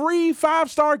 3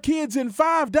 5-star kids in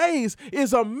 5 days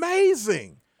is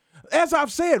amazing. As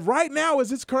I've said, right now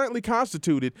as it's currently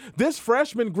constituted, this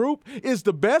freshman group is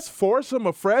the best foursome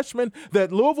of freshmen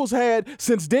that Louisville's had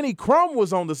since Denny Crum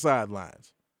was on the sidelines.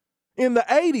 In the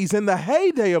 80s, in the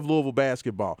heyday of Louisville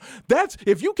basketball. That's,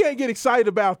 if you can't get excited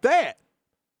about that,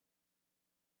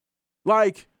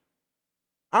 like,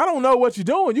 I don't know what you're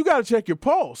doing. You got to check your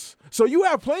pulse. So you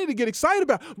have plenty to get excited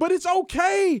about. But it's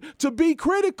okay to be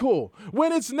critical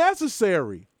when it's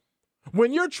necessary.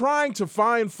 When you're trying to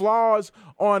find flaws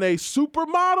on a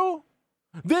supermodel,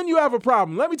 then you have a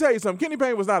problem. Let me tell you something. Kenny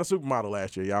Payne was not a supermodel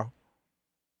last year, y'all.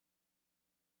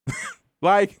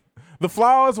 Like, the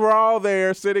flaws were all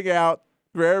there sitting out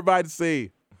for everybody to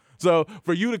see. So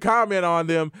for you to comment on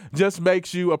them just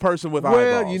makes you a person with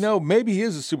eyeballs. Well, maybe he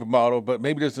is a supermodel, but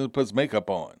maybe he doesn't put his makeup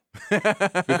on.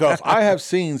 Because I have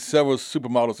seen several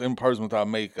supermodels in person without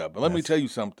makeup. But let me tell you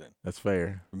something. That's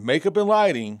fair. Makeup and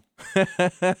lighting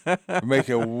make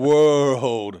a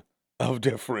world of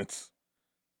difference.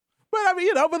 But I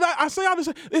mean, but I say all this,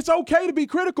 it's okay to be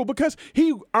critical because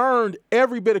he earned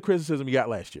every bit of criticism he got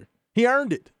last year. He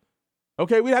earned it.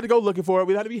 Okay, we had to go looking for it.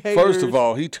 We had to be haters. First of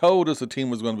all, he told us the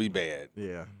team was going to be bad.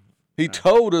 Yeah. He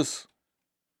told us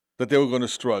that they were going to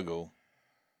struggle.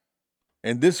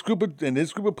 And this group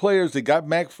of players that got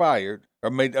Mac fired,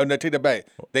 No, take that back.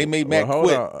 They made Matt hold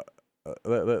quit. on.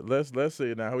 Let's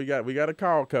see now. We got a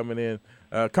call coming in.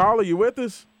 Caller, you with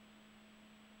us?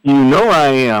 You know I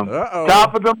am. Uh-oh.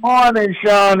 Top of the morning,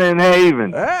 Sean and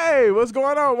Haven. Hey, what's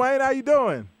going on, Wayne? How you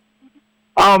doing?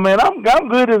 Oh man, I'm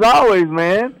good as always,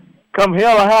 man. Come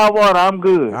hell or high water, I'm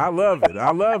good. I love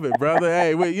it, brother.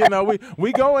 Hey,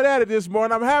 we going at it this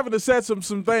morning. I'm having to set some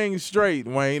things straight,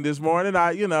 Wayne, this morning.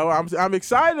 I'm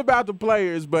excited about the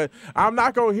players, but I'm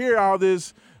not gonna hear all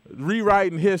this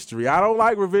rewriting history. I don't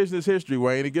like revisionist history,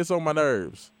 Wayne. It gets on my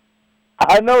nerves.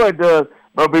 I know it does.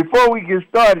 But before we get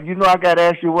started, I got to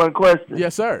ask you one question.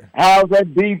 Yes, sir. How's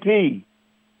that DP?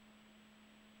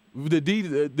 The D.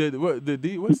 What's the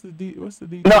D? What's the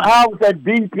D? No, how's that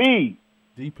DP?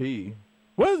 DP.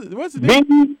 What's the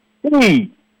D?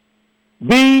 BP.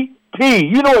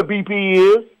 BP. You know what BP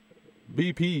is?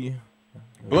 BP.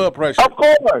 Blood pressure. Of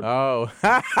course. Oh.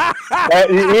 Yeah.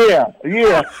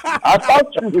 I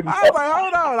thought you would know. I was like,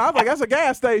 hold on. I was like, that's a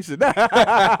gas station.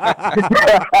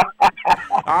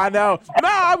 I know. No,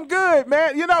 I'm good,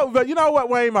 man. But you know what,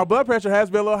 Wayne? My blood pressure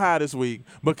has been a little high this week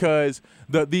because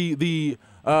the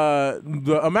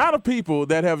amount of people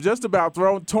that have just about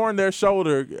torn their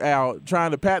shoulder out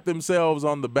trying to pat themselves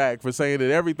on the back for saying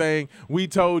that everything we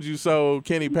told you so,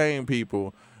 Kenny Payne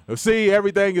people. See,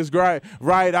 everything is great,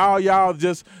 right? All y'all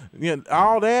just,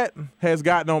 all that has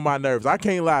gotten on my nerves. I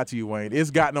can't lie to you, Wayne. It's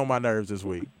gotten on my nerves this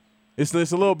week. It's a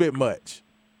little bit much.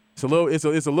 It's a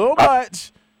little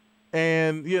much.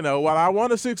 And while I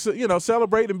want to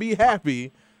celebrate and be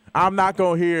happy, I'm not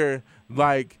gonna hear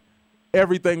like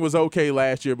everything was okay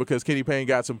last year because Kenny Payne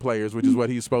got some players, which is what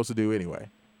he's supposed to do anyway.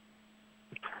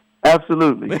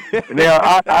 Absolutely. Now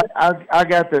I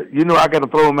got to I got to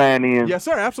throw a man in. Yes,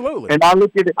 sir. Absolutely. And I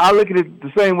look at it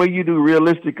the same way you do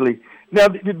realistically. Now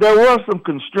there were some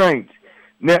constraints.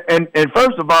 Now, and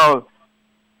first of all,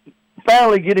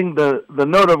 finally getting the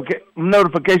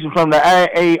notification from the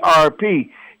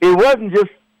IARP. It wasn't just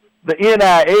the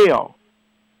NIL.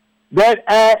 That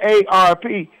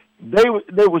IARP, there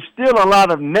was still a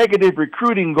lot of negative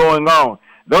recruiting going on.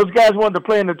 Those guys wanted to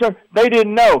play in the tournament. They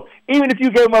didn't know. Even if you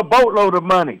gave them a boatload of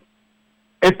money,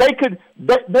 if they could,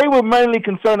 they were mainly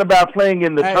concerned about playing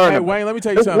in the tournament. Hey, Wayne, let me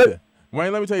tell you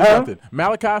something.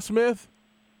 Malachi Smith,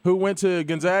 who went to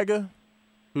Gonzaga,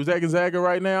 who's at Gonzaga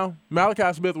right now,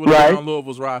 Malachi Smith would have been on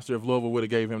Louisville's roster if Louisville would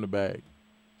have gave him the bag.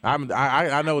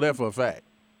 I know that for a fact.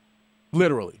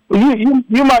 Literally. You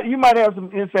might have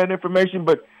some inside information,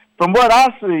 but from what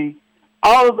I see,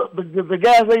 all of the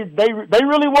guys they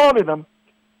really wanted them.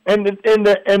 And the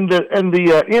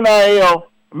NIL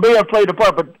may have played a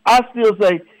part, but I still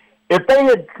say if they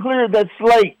had cleared that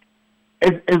slate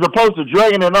as opposed to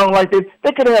dragging it on like this,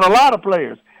 they could have had a lot of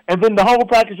players, and then the whole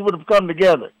package would have come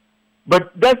together.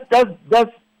 But that's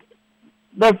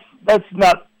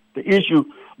not the issue.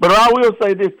 But I will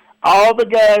say this: all the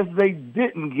guys they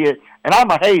didn't get, and I'm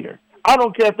a hater. I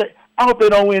don't care if I hope they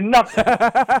don't win nothing.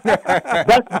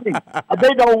 That's me. I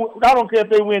don't care if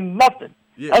they win nothing.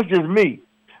 Yeah. That's just me.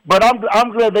 But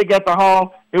I'm glad they got the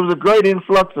Hall. It was a great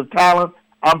influx of talent.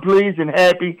 I'm pleased and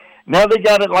happy. Now they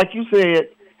got it, like you said,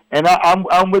 and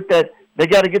I'm with that. They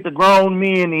got to get the grown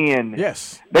men in.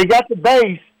 Yes. They got the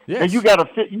base, and you got to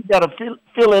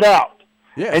fill it out.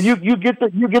 Yes. And you get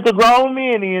the grown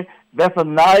men in. That's a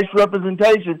nice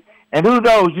representation. And who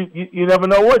knows? You never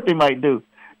know what they might do,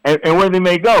 and where they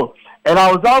may go. And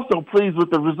I was also pleased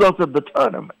with the results of the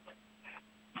tournament.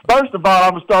 First of all,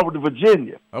 I'm going to start with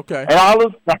Virginia. Okay. And all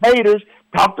of the haters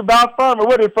talked about Furman.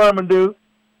 What did Furman do?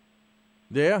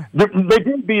 Yeah. They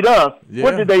didn't beat us. Yeah.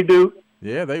 What did they do?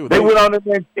 Yeah, they went on there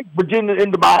and kicked Virginia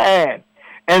into my hand.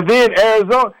 And then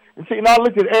Arizona. And see, now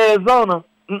look at Arizona.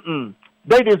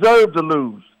 They deserve to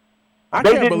lose. I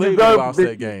can't believe they lost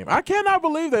that game. I cannot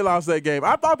believe they lost that game.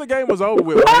 I thought the game was over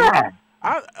with. Why?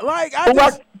 I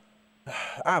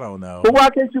don't know. But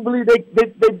why can't you believe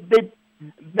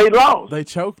they lost? They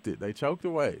choked it. They choked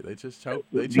away. They just choked.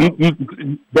 That's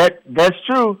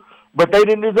true, but they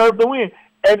didn't deserve to win.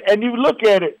 And you look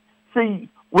at it. See,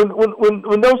 when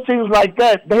those teams like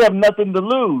that, they have nothing to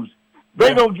lose.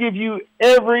 They're gonna give you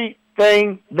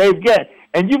everything they've got,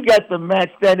 and you've got to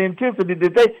match that intensity.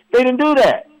 That they didn't do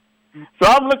that. So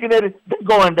I'm looking at it. They're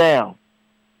going down.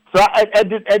 So that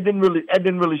didn't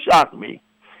really shock me.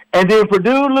 And then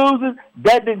Purdue loses.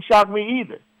 That didn't shock me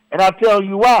either. And I'll tell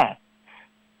you why.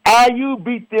 IU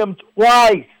beat them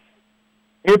twice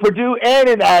in Purdue and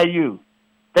in IU.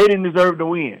 They didn't deserve to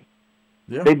win.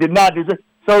 Yeah. They did not deserve.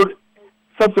 So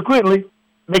subsequently,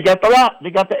 they got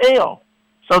the L.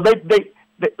 So they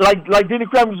like Denny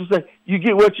Kravitz would say, you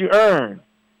get what you earn.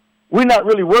 we're not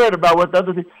really worried about what the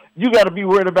other thing. You got to be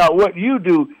worried about what you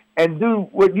do and do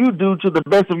what you do to the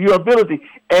best of your ability.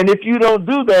 And if you don't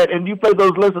do that and you play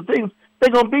those lesser things, they're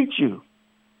gonna beat you.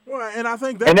 Well, and I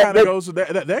think that kind of goes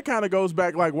that kind of goes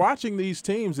back. Like watching these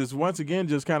teams is once again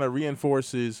just kind of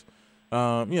reinforces,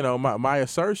 my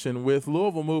assertion with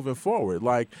Louisville moving forward.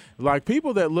 Like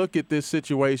people that look at this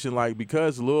situation, like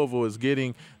because Louisville is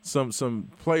getting some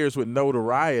players with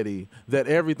notoriety, that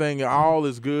everything all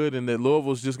is good and that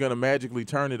Louisville's just going to magically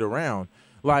turn it around.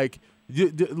 Like.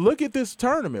 Look at this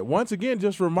tournament. Once again,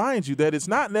 just reminds you that it's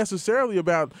not necessarily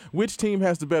about which team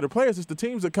has the better players. It's the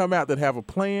teams that come out that have a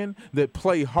plan, that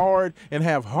play hard, and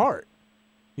have heart.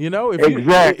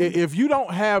 If you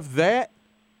don't have that,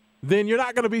 then you're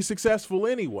not going to be successful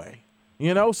anyway.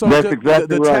 So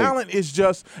the talent is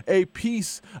just a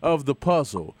piece of the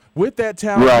puzzle. With that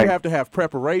talent, you have to have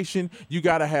preparation, you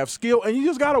got to have skill, and you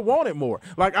just got to want it more.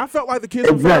 Like I felt like the kids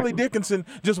from Fairleigh Dickinson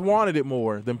just wanted it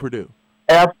more than Purdue.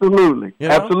 Absolutely,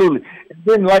 absolutely.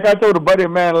 Then, like I told a buddy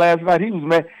of mine last night, he was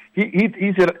mad.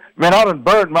 He said, "Man, I done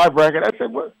burnt my bracket." I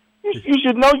said, "Well, you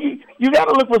should know you got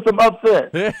to look for some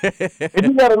upset, and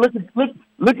you got to look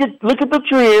at the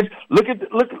trends, look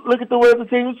at the way the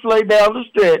teams play down the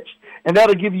stretch, and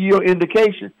that'll give you your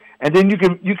indication, and then you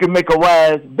can make a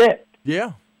wise bet."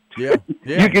 Yeah. You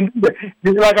can do that.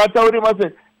 Just like I told him, I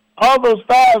said, all those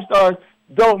 5 stars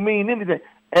don't mean anything,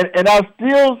 and I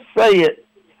still say it.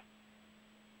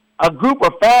 A group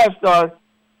of 5 stars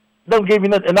don't give you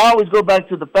nothing. And I always go back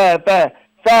to the 5-5.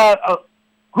 A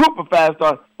group of 5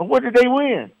 stars. But what did they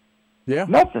win? Yeah.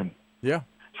 Nothing. Yeah.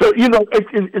 So,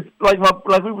 it's like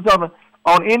we were talking about,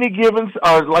 on any given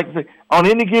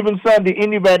Sunday,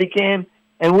 anybody can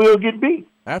and will get beat.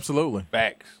 Absolutely.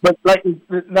 Facts. But like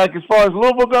as far as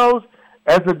Louisville goes,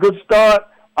 that's a good start.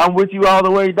 I'm with you all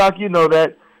the way, Doc. You know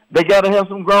that. They got to have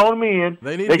some grown men.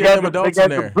 They need to get some adults in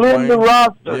there. They got to blend the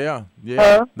roster.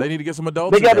 Yeah. They need to get some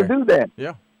adults in there. They got to do that.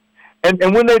 Yeah.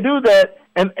 And when they do that,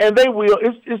 and they will,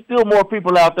 it's still more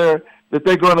people out there that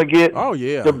they're going to get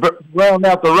to round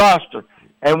out the roster.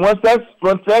 And once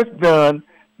that's done,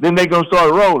 then they're going to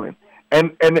start rolling.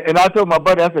 And I told my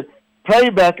buddy, I said,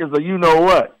 playback is a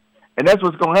you-know-what. And that's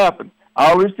what's going to happen.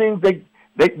 All these teams, they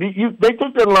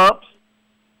took their lumps.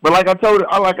 But like I told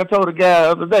the guy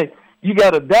the other day, you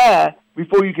got to die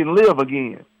before you can live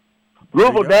again.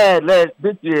 Louisville died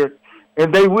this year,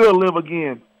 and they will live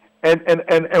again. And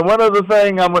one other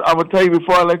thing I'm gonna tell you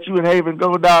before I let you and Haven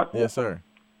go, Doc. Yes, sir.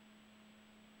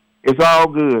 It's all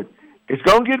good. It's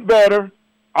gonna get better.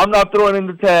 I'm not throwing in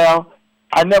the towel.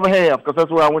 I never have, because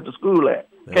that's where I went to school at.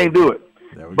 Can't do it.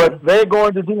 But they're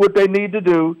going to do what they need to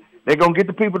do. They're gonna get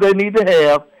the people they need to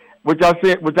have.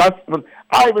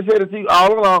 I even said it to you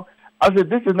all along. I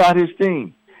said this is not his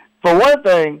team. For one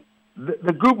thing,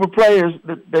 the group of players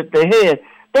that they had,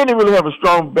 they didn't really have a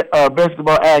strong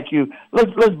basketball IQ.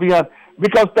 Let's be honest,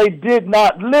 because they did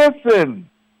not listen.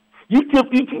 You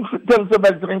keep telling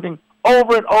somebody the same thing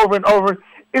over and over and over.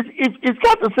 It's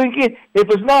got to sink in. If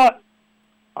it's not,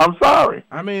 I'm sorry.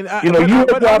 I mean, part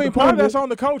of that's on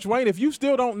the coach, Wayne. If you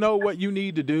still don't know what you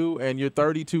need to do and you're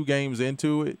 32 games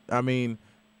into it, I mean,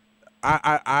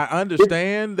 I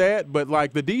understand that, but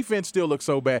like the defense still looks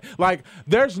so bad. Like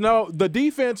the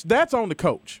defense, that's on the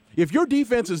coach. If your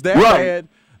defense is that bad,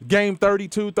 game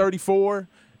 32, 34,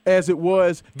 as it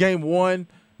was game 1,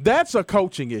 that's a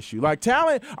coaching issue. Like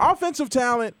talent, offensive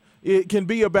talent, it can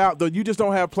be about you just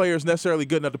don't have players necessarily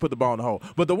good enough to put the ball in the hole.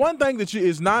 But the one thing that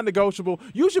is non-negotiable,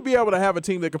 you should be able to have a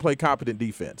team that can play competent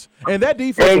defense. And that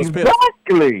defense was pitiful.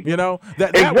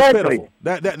 That was pitiful.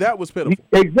 That was pitiful.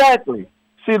 Exactly.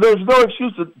 See, there's no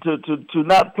excuse to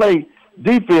not play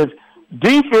defense.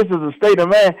 Defense is a state of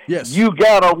mind. Yes. You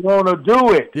gotta want to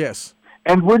do it. Yes.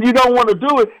 And when you don't want to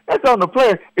do it, that's on the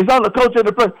player. It's on the coach and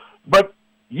the player. But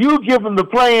you give them the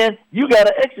plan, you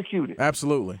gotta execute it.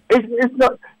 Absolutely. It's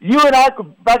not. You and I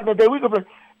back in the day we could play.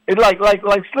 It's like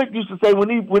Slick used to say when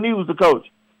he was the coach,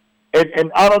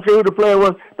 and I don't care who the player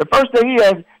was. The first thing he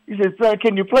asked, he said, "Son,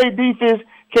 can you play defense?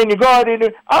 Can you guard in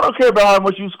there? I don't care about how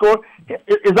much you score.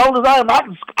 As old as I am, I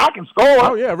can score."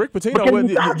 Oh yeah, Rick Pitino,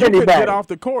 you couldn't get off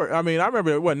the court. I mean, I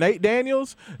remember Nate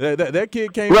Daniels. That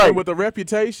kid came in with a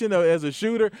reputation as a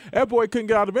shooter. That boy couldn't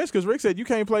get off the bench because Rick said, "You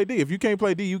can't play D. If you can't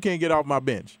play D, you can't get off my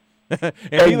bench." And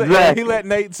he let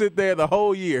Nate sit there the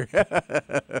whole year.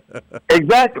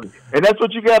 Exactly, and that's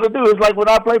what you got to do. It's like when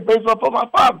I played baseball for my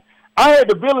father. I had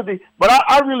the ability, but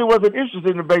I really wasn't interested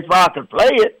in the baseball. I could play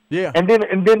it. Yeah. And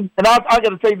I got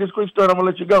to tell you this quick story. I'm gonna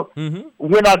let you go. Mm-hmm.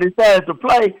 When I decided to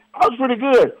play, I was pretty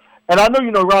good. And I know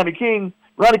you know Ronnie King.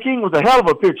 Ronnie King was a hell of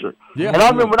a pitcher. Yeah. And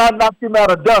I remember when I knocked him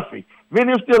out of Duffy.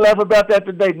 Many still laugh about that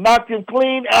today. Knocked him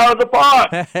clean out of the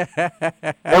park.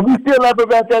 And we still laugh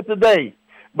about that today.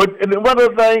 But and then one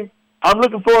other thing, I'm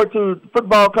looking forward to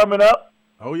football coming up.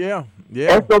 Oh, yeah.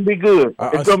 Yeah. It's going to be good.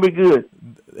 It's going to be good.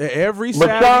 Every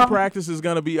Saturday practice is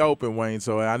going to be open, Wayne,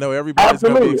 so I know everybody's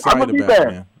going to be excited about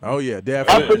it, man. Oh, yeah,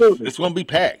 definitely. Absolutely. It's going to be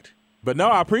packed. But, no,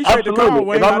 I appreciate the call,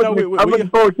 Wayne. I'm looking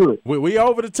forward to it. We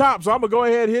over the top, so I'm going to go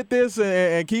ahead and hit this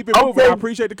and keep it moving. I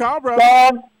appreciate the call, brother.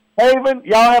 Don, Haven,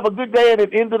 y'all have a good day, and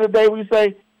at the end of the day, we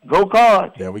say, go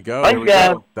Cards. There we go. Thanks,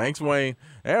 guys. Thanks, Wayne.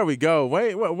 There we go.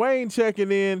 Wayne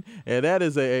checking in, and that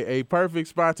is a perfect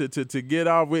spot to get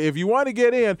off. If you want to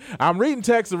get in, I'm reading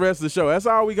text the rest of the show. That's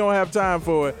all we're going to have time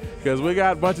for because we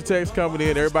got a bunch of texts coming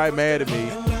in. Everybody mad at me,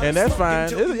 and that's fine.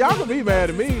 Y'all can be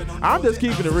mad at me. I'm just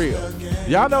keeping it real.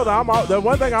 Y'all know that the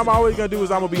one thing I'm always going to do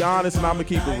is I'm going to be honest, and I'm going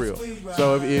to keep it real.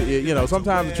 So, if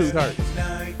sometimes the truth hurts.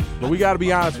 But we got to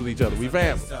be honest with each other. We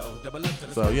family.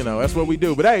 So, that's what we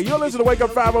do. But, hey, you'll listen to Wake Up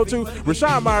 502.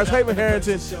 Raashaan Myers, Haven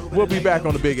Harrington. We'll be back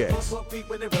on the Big X.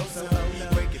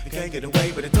 Can't get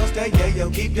away, but it don't stay,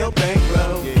 keep your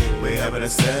bankroll. We're having a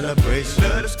celebration.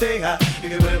 Let us stay high. You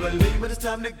can never believe when it's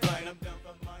time to grind. I'm down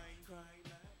for mine, crying.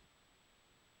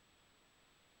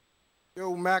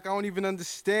 Yo, Mac, I don't even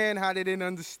understand how they didn't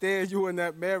understand you in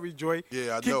that Mary joint.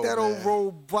 Yeah, I Kick know, that man. old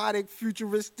robotic,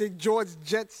 futuristic George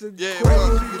Jetson. Yeah, crazy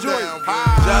well, joint.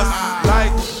 just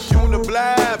like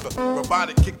Uniblab,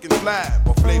 robotic kicking flab,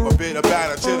 or flavor bit of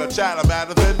batter, chitter chatter,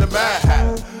 matter than the Mad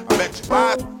Hatter. I bet you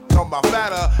buy on my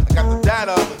fatter, I got the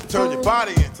data to turn your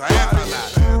body into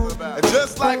antimatter. And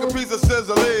just like a piece of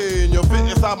sizzling, you'll fit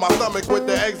inside my stomach with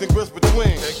the eggs and grits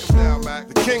between. Take 'em down, Mac.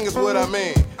 The king is what I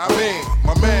mean.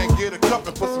 My man, get a cup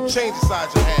and put some change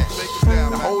inside your hand. Take 'em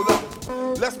down, now hold up.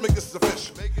 Let's make this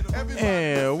official.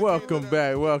 And welcome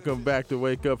back to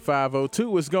Wake Up 502.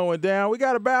 What's going down? We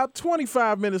got about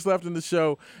 25 minutes left in the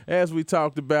show. As we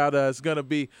talked about, it's going to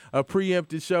be a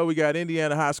preempted show. We got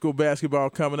Indiana high school basketball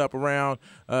coming up around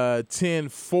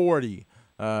 10:40.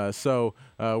 So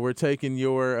we're taking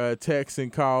your texts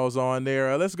and calls on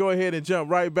there. Let's go ahead and jump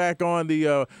right back on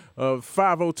the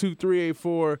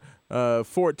 502-384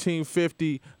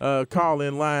 1450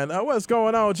 call-in line. What's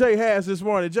going on? Jay has this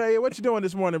morning. Jay, what you doing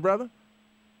this morning, brother?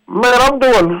 Man, I'm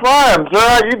doing fine, sir.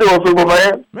 How you doing,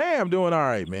 Superman? Man, I'm doing all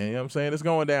right, man. You know what I'm saying? It's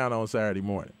going down on Saturday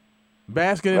morning.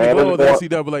 Basking in the glow of the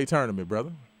NCAA tournament,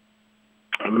 brother.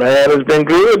 Man, it's been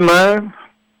good, man.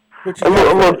 I'm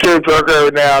a little tearjerker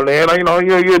every now and then.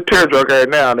 You're a tearjerker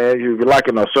every now and then. You're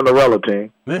liking a Cinderella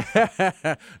team.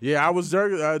 Yeah, I was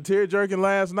tear-jerking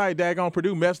last night. Daggone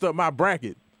Purdue messed up my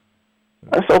bracket.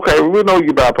 That's okay. We know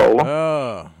you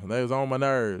bipolar. They was on my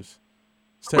nerves.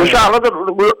 Raashaan, look at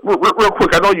real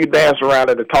quick. I know you dance around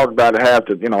it and talk about it half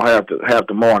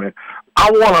the morning.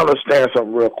 I want to understand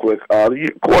something real quick. Of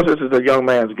course, this is a young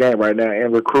man's game right now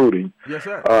in recruiting. Yes,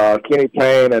 sir. Kenny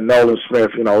Payne and Nolan Smith.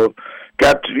 You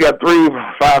got 3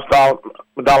 5-star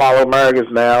All-Americans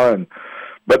now,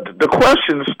 but the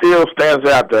question still stands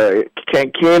out there: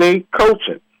 can Kenny coach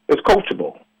it? It's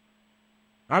coachable.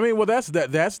 I mean, well, that's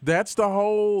the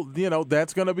whole,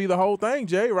 that's going to be the whole thing,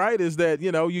 Jay, right? Is that,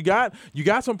 you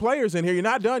got some players in here. You're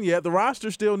not done yet. The roster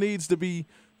still needs to be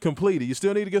completed. You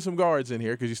still need to get some guards in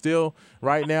here because you still,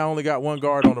 right now, only got 1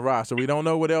 guard on the roster. We don't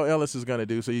know what Ellis is going to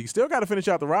do. So you still got to finish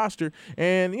out the roster.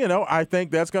 And, I think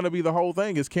that's going to be the whole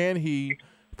thing is can he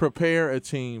prepare a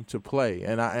team to play.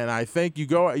 And I think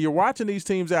you're watching these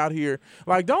teams out here,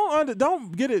 like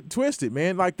don't get it twisted,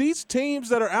 man. Like these teams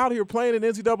that are out here playing in the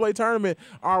NCAA tournament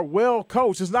are well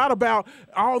coached. It's not about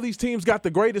all these teams got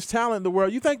the greatest talent in the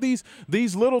world. You think these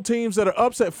little teams that are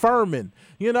upset Furman,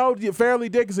 Fairleigh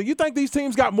Dickinson, you think these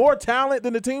teams got more talent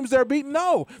than the teams they're beating?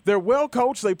 No, they're well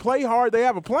coached. They play hard. They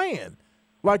have a plan.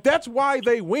 Like that's why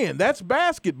they win. That's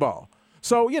basketball.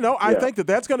 So, I think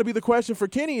that's going to be the question for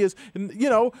Kenny is,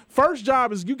 first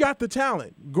job is you got the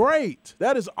talent. Great.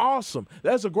 That is awesome.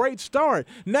 That's a great start.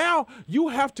 Now you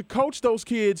have to coach those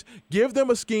kids, give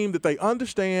them a scheme that they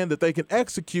understand, that they can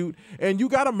execute, and you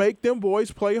got to make them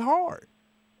boys play hard.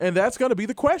 And that's going to be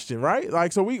the question, right?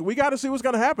 Like, so we got to see what's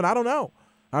going to happen. I don't know.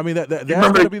 I mean, that's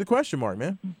going to be the question mark,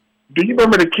 man. Do you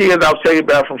remember the kid I was telling you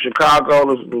about from Chicago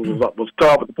was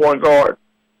tough at the point guard?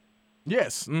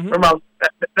 Yes. Mm-hmm. Remember,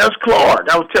 that's Clark.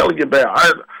 I was telling you about.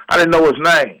 I didn't know his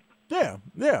name. Yeah.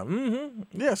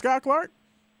 Mm-hmm. Yeah, Scott Clark.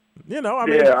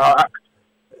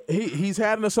 He's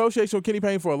had an association with Kenny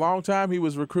Payne for a long time. He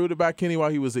was recruited by Kenny while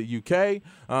he was at UK.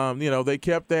 They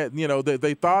kept that.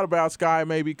 They thought about Sky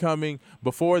maybe coming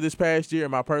before this past year.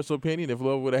 In my personal opinion, if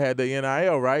Louisville would have had the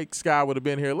NIL right, Sky would have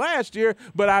been here last year.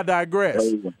 But I digress.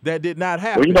 That did not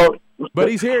happen. But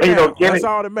he's here now. That's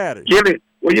all that matters.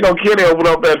 Well, Kenny opened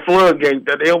up that floodgate.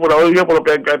 That he opened up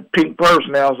that pink purse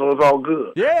now, so it's all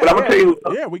good. Yeah, but I'm gonna tell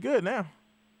you, we good now.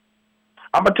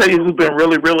 I'm gonna tell you who's been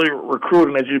really, really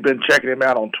recruiting as you've been checking him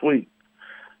out on tweet.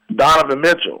 Donovan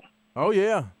Mitchell. Oh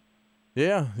yeah.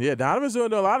 Donovan's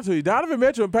doing a lot of tweets. Donovan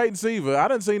Mitchell and Peyton Seaver. I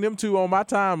done seen them two on my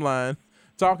timeline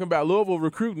talking about Louisville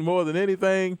recruiting more than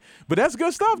anything. But that's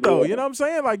good stuff, though. You know what I'm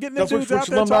saying? Like getting them dudes out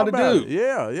there talking about it.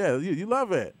 Yeah. You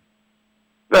love it.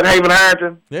 Is that Haven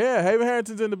Harrington? Yeah, Haven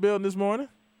Harrington's in the building this morning.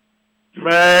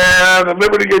 Man,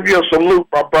 remember to give you a salute,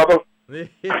 my brother. Thank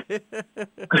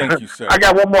you, sir. I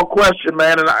got one more question,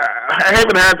 man. And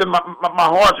Haven Harrington, my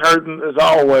heart's hurting as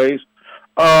always.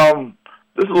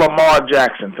 This is Lamar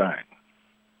Jackson thing.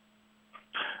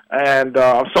 And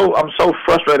I'm so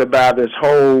frustrated by this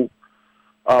whole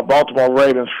Baltimore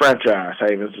Ravens franchise.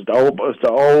 Havens, it's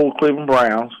the old Cleveland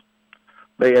Browns.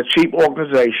 They a cheap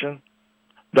organization.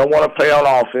 Don't want to play on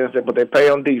offense, but they play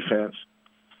on defense.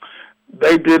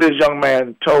 They did this young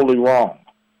man totally wrong.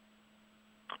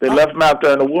 They left him out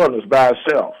there in the wilderness by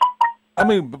himself. I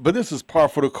mean, but this is par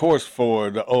for the course for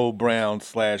the old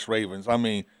Browns/Ravens. I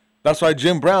mean, that's why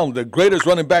Jim Brown, the greatest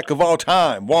running back of all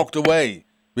time, walked away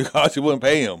because he wouldn't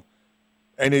pay him.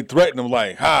 And they threatened him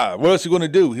like, what else are you going to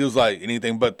do? He was like,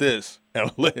 anything but this. And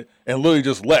literally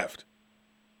just left.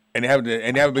 And they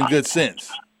haven't been good since.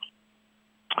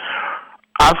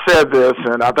 I said this,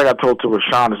 and I think I told to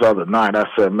Raashaan this other night. I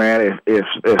said, man, if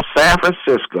San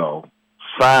Francisco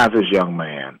signs this young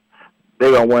man,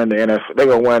 they're gonna win the NFL. They're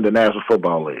gonna win the National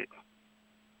Football League.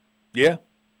 Yeah.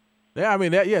 Yeah, I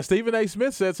mean Stephen A.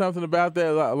 Smith said something about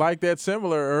that like that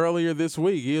similar earlier this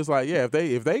week. He was like, yeah,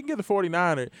 if they can get the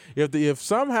 49ers, if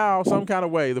somehow, some kind of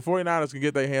way the 49ers can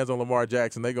get their hands on Lamar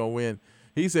Jackson, they're gonna win.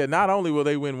 He said not only will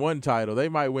they win one title, they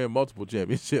might win multiple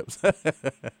championships.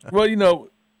 Well,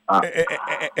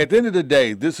 at the end of the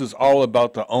day, this is all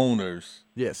about the owners.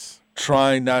 Yes.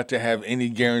 Trying not to have any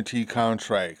guaranteed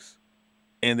contracts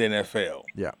in the NFL.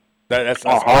 Yeah. That's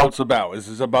all it's about. This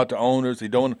is about the owners. They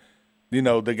don't,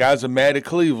 the guys are mad at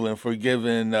Cleveland for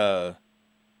giving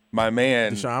my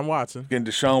man getting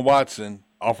Deshaun Watson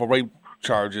off of rape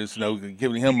charges,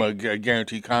 giving him a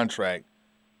guaranteed contract.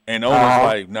 And the owners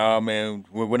like, nah, man,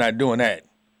 we're not doing that.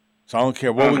 So I don't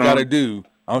care what we got to do.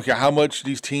 I don't care how much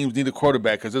these teams need a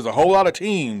quarterback, because there's a whole lot of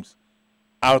teams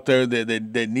out there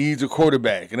that needs a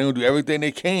quarterback, and they're going to do everything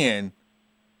they can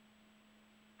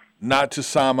not to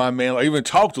sign my man or even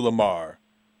talk to Lamar,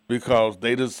 because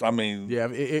they just,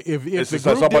 if the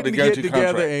group didn't get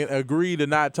together and agree to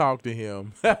not talk to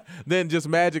him, then just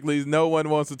magically no one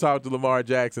wants to talk to Lamar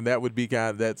Jackson. That would be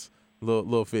that's a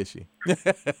little fishy.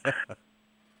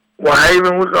 Well,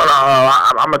 Haven,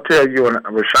 I'm going to tell you and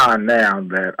Raashaan now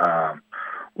that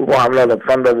we're going to have another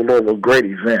Thunder Louisville great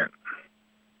event.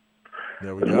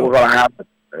 There we go. We're going to have,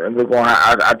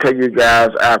 and I tell you guys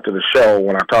after the show,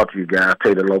 when I talk to you guys,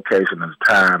 tell you the location and the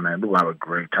time, and we're going to have a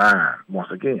great time once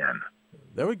again.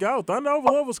 There we go. Thunder over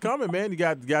Louisville's coming, man. You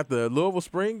got the Louisville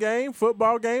spring game,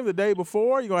 football game the day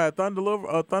before. You're going to have Thunder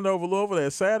over Louisville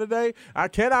that Saturday. I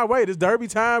cannot wait. This Derby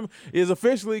time is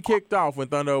officially kicked off when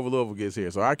Thunder over Louisville gets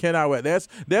here. So I cannot wait.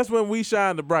 That's when we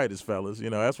shine the brightest, fellas.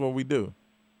 That's what we do.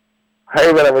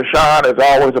 Haven and Raashaan, it's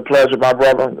always a pleasure, my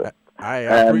brother. I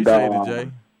appreciate it, Jay.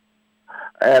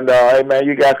 And, hey, man,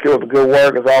 you guys keep up the good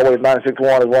work. As always,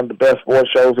 96.1 is one of the best sports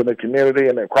shows in the community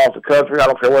and across the country. I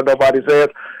don't care what nobody says.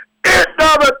 It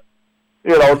doesn't,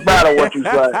 no matter what you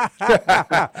say.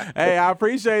 Hey, I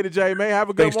appreciate it, Jay, man. Have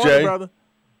a good morning, Jay. brother.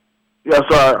 Yes,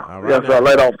 sir. Right, yes, sir.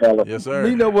 Later on, fella. Yes, sir.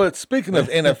 You know what? Speaking of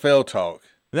NFL talk.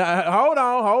 Now, hold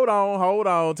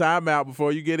on. Time out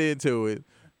before you get into it.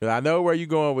 I know where you're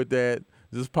going with that.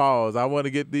 Just pause. I want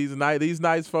to get these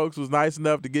nice folks was nice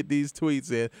enough to get these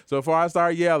tweets in. So before I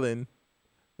start yelling,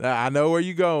 I know where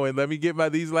you're going. Let me get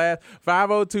these last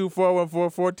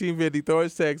 502-414-1450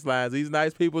 Thor's text lines. These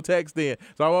nice people text in.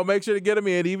 So I want to make sure to get them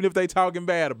in, even if they talking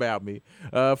bad about me.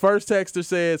 First texter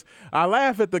says, I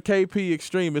laugh at the KP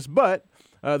extremists, but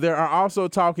there are also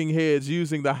talking heads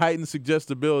using the heightened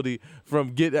suggestibility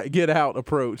from get out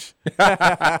approach.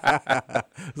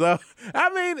 So,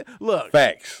 look.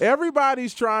 Facts.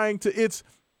 Everybody's trying to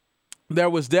there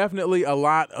was definitely a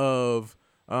lot of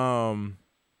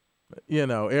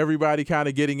everybody kind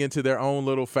of getting into their own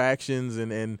little factions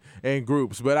and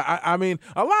groups. But I mean,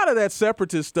 a lot of that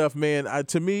separatist stuff, man,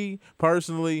 to me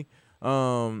personally,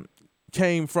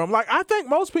 came from, I think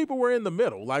most people were in the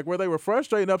middle, where they were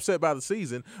frustrated and upset by the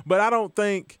season. But I don't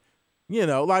think,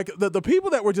 the people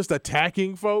that were just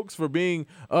attacking folks for being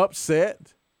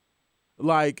upset,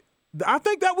 I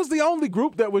think that was the only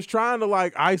group that was trying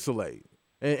to isolate.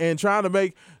 and trying to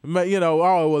make,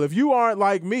 oh, well, if you aren't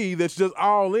like me that's just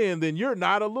all in, then you're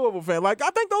not a Louisville fan. Like, I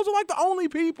think those are like the only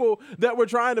people that were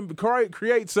trying to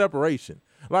create separation.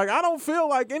 Like, I don't feel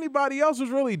like anybody else was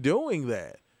really doing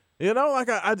that. Like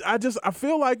I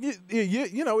feel like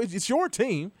it's your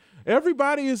team.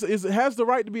 Everybody has the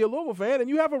right to be a Louisville fan, and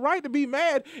you have a right to be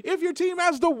mad if your team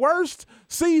has the worst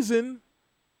season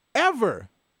ever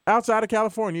outside of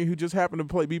California, who just happened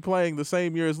to be playing the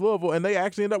same year as Louisville, and they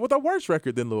actually end up with a worse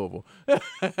record than Louisville.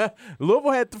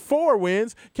 Louisville had 4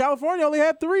 wins. California only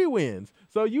had 3 wins.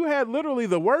 So you had literally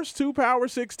the worst 2 Power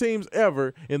 6 teams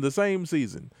ever in the same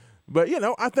season. But,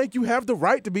 I think you have the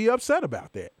right to be upset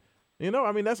about that.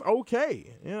 That's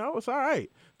okay. It's all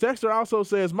right. Texter also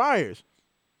says, Myers,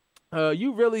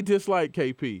 you really dislike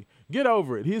KP. Get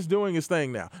over it. He's doing his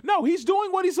thing now. No, he's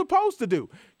doing what he's supposed to do.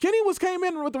 Kenny came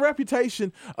in with the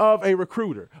reputation of a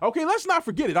recruiter. Okay, let's not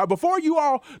forget it. Before you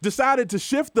all decided to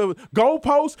shift the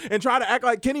goalposts and try to act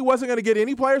like Kenny wasn't going to get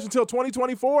any players until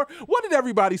 2024, what did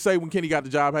everybody say when Kenny got the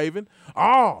job, Haven?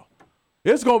 Oh,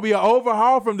 it's going to be an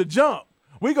overhaul from the jump.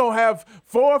 We're going to have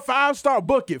 4 or 5-star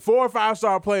book it, 4 or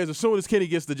 5-star players as soon as Kenny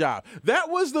gets the job. That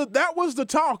was the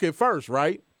talk at first,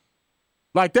 right?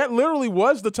 Like, that literally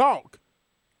was the talk.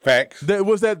 Facts. That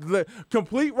was the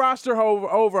complete roster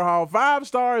overhaul, 5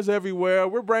 stars everywhere.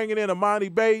 We're bringing in Amani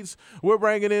Bates. We're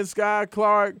bringing in Sky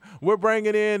Clark. We're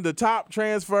bringing in the top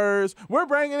transfers. We're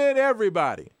bringing in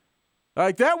everybody.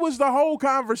 Like, that was the whole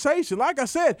conversation. Like I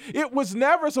said, it was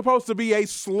never supposed to be a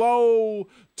slow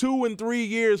 2 and 3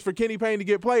 years for Kenny Payne to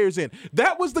get players in.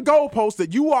 That was the goalpost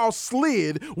that you all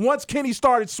slid once Kenny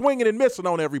started swinging and missing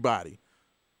on everybody.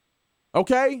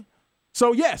 Okay?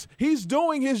 So, yes, he's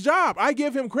doing his job. I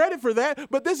give him credit for that,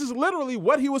 but this is literally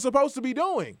what he was supposed to be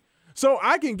doing. So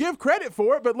I can give credit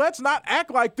for it, but let's not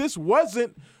act like this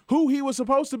wasn't who he was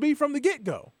supposed to be from the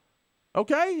get-go.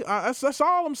 Okay? That's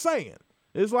all I'm saying.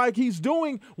 It's like he's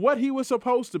doing what he was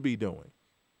supposed to be doing.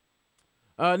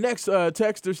 Next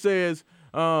texter says,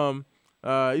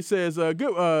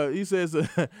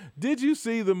 did you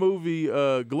see the movie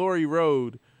Glory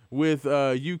Road with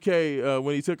UK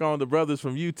when he took on the brothers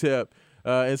from UTEP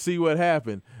and see what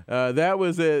happened? That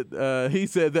was it. He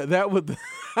said that was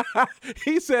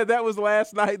he said that was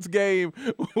last night's game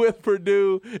with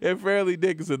Purdue and Fairleigh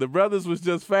Dickinson. The brothers was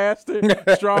just faster,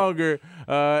 stronger,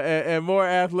 and more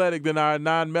athletic than our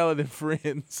non-melanin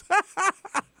friends.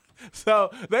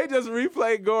 So they just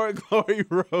replayed Glory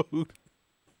Road.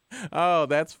 Oh,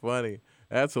 that's funny.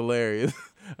 That's hilarious.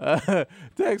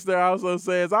 Texter also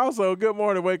says, good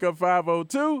morning, Wake Up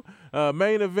 502.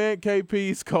 Main event,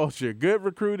 KP's culture. Good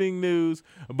recruiting news,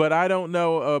 but I don't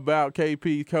know about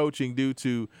KP coaching due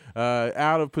to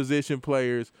out-of-position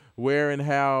players, where and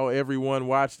how everyone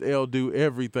watched L do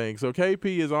everything. So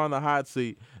KP is on the hot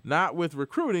seat, not with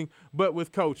recruiting, but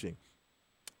with coaching.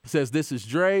 Says, this is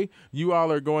Dre. You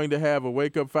all are going to have a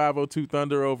Wake Up 502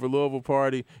 Thunder over Louisville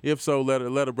party. If so, let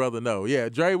a brother know. Yeah,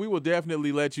 Dre, we will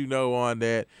definitely let you know on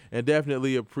that, and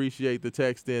definitely appreciate the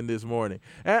text in this morning.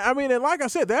 And like I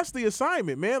said, that's the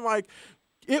assignment, man. Like,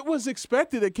 it was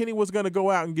expected that Kenny was going to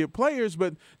go out and get players,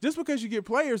 but just because you get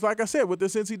players, like I said, with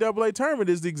this NCAA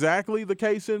tournament is exactly the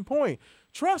case in point.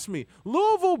 Trust me,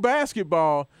 Louisville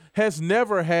basketball has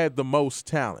never had the most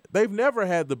talent. They've never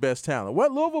had the best talent.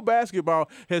 What Louisville basketball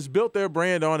has built their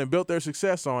brand on and built their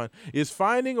success on is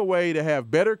finding a way to have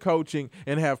better coaching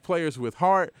and have players with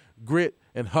heart, grit,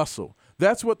 and hustle.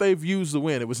 That's what they've used to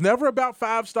win. It was never about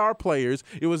 5-star players.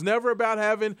 It was never about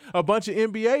having a bunch of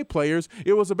NBA players.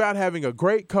 It was about having a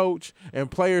great coach and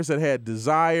players that had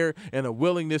desire and a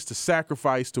willingness to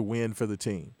sacrifice to win for the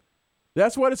team.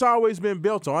 That's what it's always been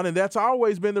built on, and that's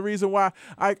always been the reason why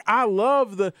I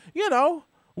love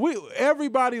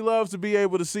everybody loves to be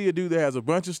able to see a dude that has a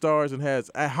bunch of stars and has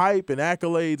a hype and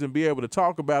accolades and be able to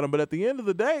talk about them. But at the end of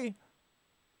the day,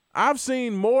 I've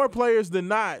seen more players than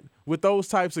not with those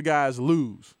types of guys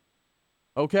lose.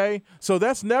 Okay? So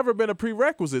that's never been a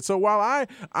prerequisite. So while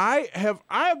I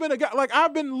have been a guy, like,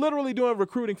 I've been literally doing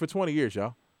recruiting for 20 years,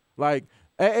 y'all. Like,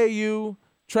 AAU,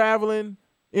 traveling,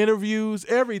 interviews,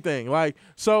 everything. Like,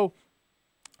 so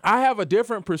I have a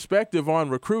different perspective on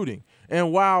recruiting.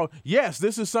 And while, yes,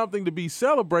 this is something to be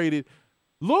celebrated,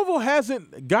 Louisville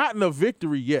hasn't gotten a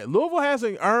victory yet. Louisville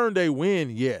hasn't earned a win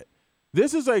yet.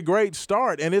 This is a great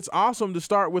start, and it's awesome to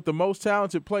start with the most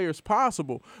talented players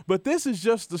possible. But this is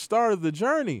just the start of the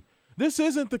journey. This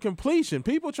isn't the completion.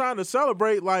 People trying to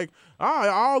celebrate like,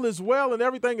 all is well and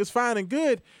everything is fine and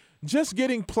good. Just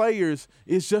getting players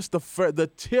is just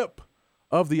the tip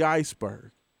of the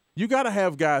iceberg. You got to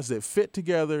have guys that fit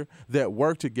together, that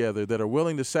work together, that are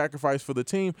willing to sacrifice for the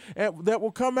team, and that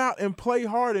will come out and play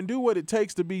hard and do what it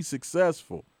takes to be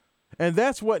successful. And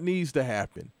that's what needs to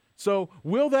happen. So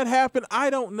will that happen? I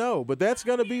don't know, but that's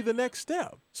going to be the next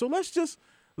step. So let's just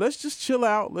chill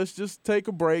out. Let's just take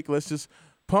a break. Let's just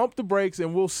pump the brakes,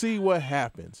 and we'll see what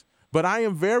happens. But I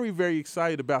am very, very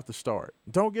excited about the start.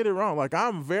 Don't get it wrong. Like,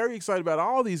 I'm very excited about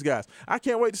all these guys. I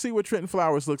can't wait to see what Trenton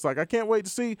Flowers looks like. I can't wait to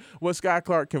see what Sky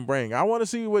Clark can bring. I want to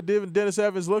see what Dennis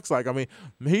Evans looks like. I mean,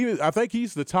 I think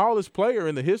he's the tallest player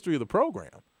in the history of the program.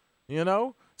 You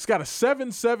know? He's got a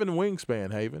 7'7"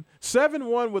 wingspan, Haven.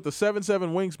 7'1" with a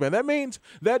 7'7" wingspan. That means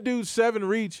that dude's standing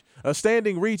reach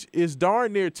is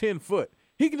darn near 10 foot.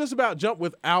 He can just about dunk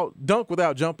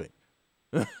without jumping.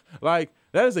 Like,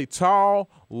 that is a tall,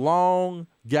 long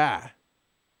guy.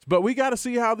 But we got to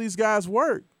see how these guys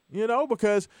work,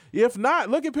 because if not,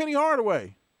 look at Penny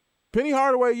Hardaway. Penny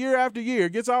Hardaway, year after year,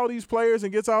 gets all these players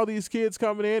and gets all these kids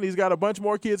coming in. He's got a bunch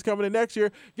more kids coming in next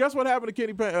year. Guess what happened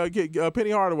to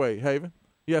Penny Hardaway, Haven,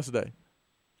 yesterday?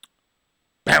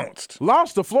 Bounced.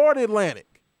 Lost to Florida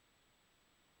Atlantic.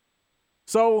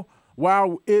 So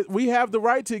while we have the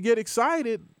right to get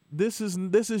excited, this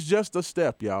is just a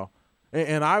step, y'all.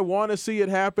 And I want to see it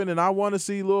happen, and I want to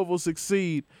see Louisville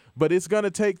succeed, but it's going to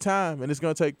take time, and it's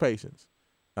going to take patience.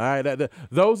 All right,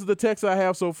 those are the texts I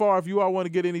have so far. If you all want to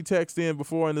get any text in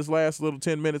before in this last little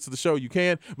 10 minutes of the show, you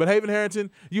can. But Haven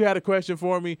Harrington, you had a question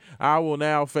for me. I will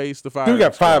now face the fire. We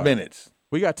got 5 minutes.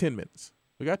 We got 10 minutes.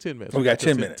 We got 10 minutes. We got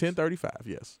 10 minutes. 10:35,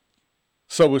 yes.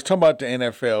 So we was talking about the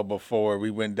NFL before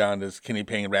we went down this Kenny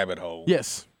Payne rabbit hole.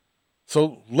 Yes.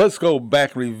 So let's go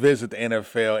back and revisit the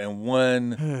NFL and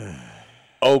one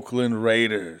Oakland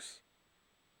Raiders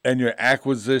and your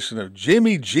acquisition of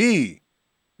Jimmy G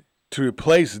to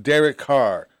replace Derek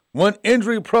Carr. One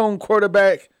injury-prone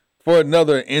quarterback for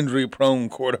another injury-prone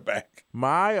quarterback.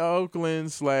 My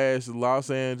Oakland /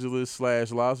 Los Angeles /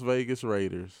 Las Vegas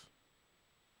Raiders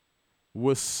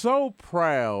was so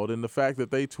proud in the fact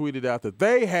that they tweeted out that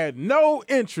they had no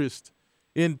interest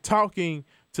in talking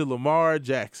to Lamar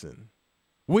Jackson.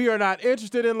 We are not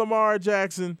interested in Lamar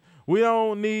Jackson. We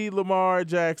don't need Lamar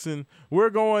Jackson. We're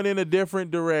going in a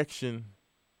different direction.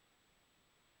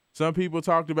 Some people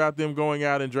talked about them going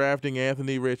out and drafting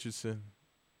Anthony Richardson,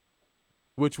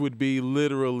 which would be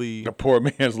literally the poor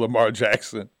man's Lamar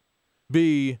Jackson.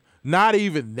 Be not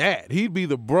even that. He'd be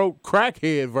the broke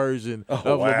crackhead version of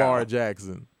Lamar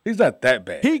Jackson. He's not that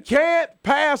bad. He can't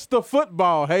pass the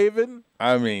football, Haven.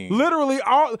 I mean, literally,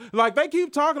 they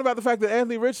keep talking about the fact that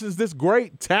Anthony Richardson is this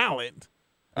great talent.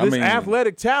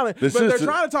 Athletic talent, but they're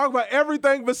trying to talk about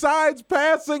everything besides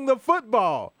passing the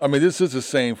football. I mean, this is the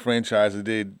same franchise that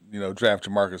did, draft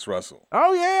Jamarcus Russell.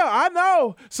 Oh, yeah, I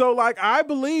know. So, I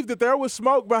believe that there was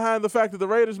smoke behind the fact that the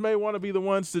Raiders may want to be the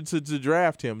ones to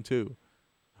draft him, too.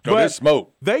 No, there's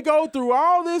smoke. They go through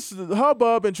all this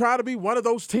hubbub and try to be one of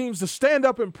those teams to stand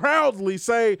up and proudly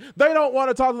say they don't want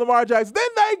to talk to Lamar Jackson. Then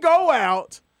they go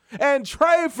out and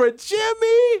trade for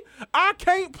Jimmy. I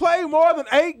can't play more than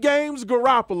 8 games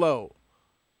Garoppolo.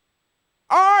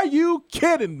 Are you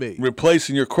kidding me?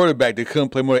 Replacing your quarterback that couldn't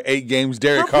play more than 8 games,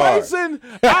 Derek Carr.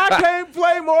 I can't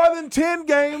play more than 10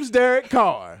 games, Derek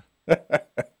Carr.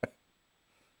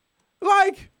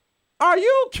 Are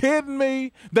you kidding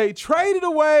me? They traded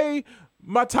away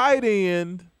my tight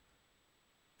end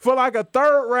for a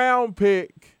 3rd-round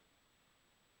pick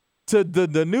to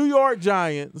the New York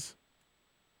Giants.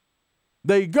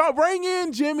 They bring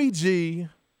in Jimmy G.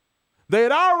 They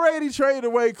had already traded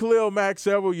away Khalil Mack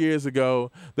several years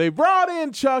ago. They brought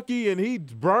in Chucky, and he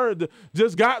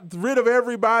just got rid of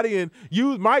everybody and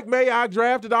used Mike Mayock,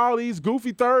 drafted all these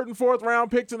goofy 3rd and 4th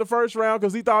round picks in the 1st round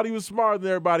because he thought he was smarter than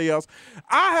everybody else.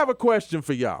 I have a question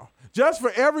for y'all. Just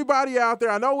for everybody out there,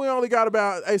 I know we only got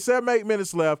about 7-8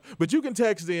 minutes left, but you can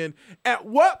text in. At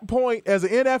what point as an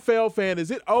NFL fan is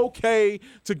it okay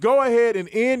to go ahead and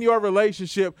end your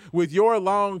relationship with your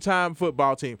longtime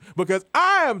football team? Because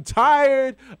I am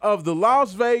tired of the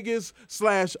Las Vegas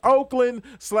 / Oakland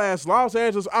 / Los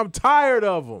Angeles. I'm tired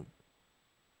of them.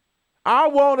 I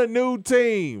want a new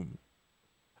team.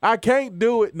 I can't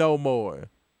do it no more.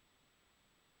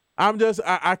 I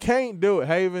can't do it,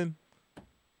 Haven.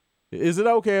 Is it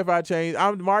okay if I change?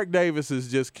 Mark Davis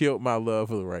has just killed my love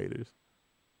for the Raiders.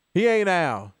 He ain't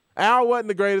Al. Al wasn't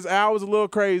the greatest. Al was a little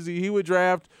crazy. He would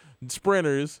draft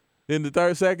sprinters in the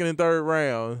 2nd and 3rd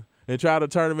round and try to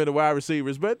turn them into wide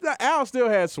receivers. But Al still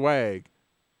had swag.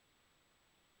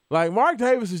 Mark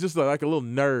Davis is just like a little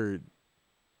nerd.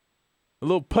 A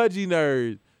little pudgy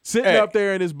nerd sitting up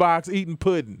there in his box eating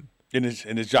pudding. In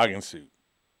his jogging suit.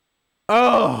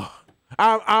 Oh,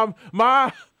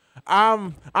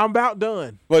 I'm about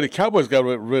done. Well, the Cowboys got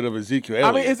rid of Ezekiel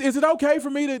Elliott. I mean, is it okay for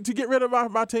me to get rid of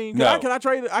my team? No. Can I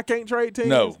trade it? I can't trade teams.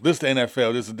 No, this is the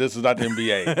NFL. This is not the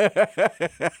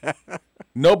NBA.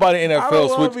 Nobody in the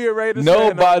NFL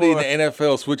Nobody in the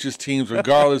NFL switches teams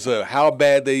regardless of how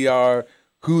bad they are,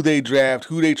 who they draft,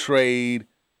 who they trade.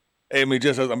 I mean,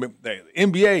 the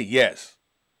NBA, yes.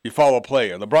 You follow a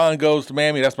player. LeBron goes to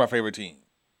Miami, that's my favorite team.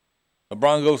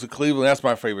 LeBron goes to Cleveland, that's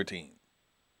my favorite team.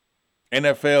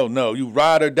 NFL, no. You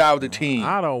ride or die with the team.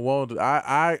 I don't want to.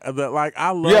 I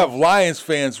love. You have Lions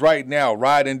fans right now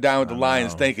riding down with the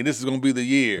Lions thinking this is going to be the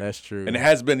year. That's true. And it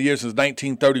has been the year since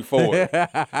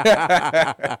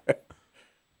 1934.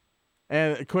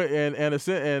 And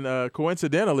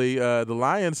coincidentally, the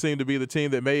Lions seem to be the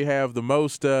team that may have the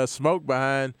most smoke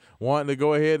behind wanting to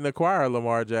go ahead and acquire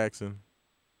Lamar Jackson.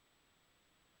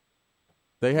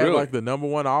 They had like the number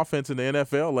one offense in the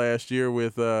NFL last year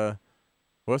with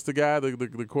what's the guy,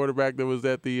 the quarterback that was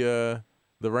at the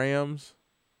Rams?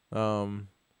 I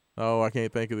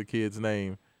can't think of the kid's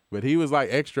name. But he was like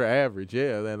extra average,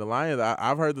 yeah. And the Lions,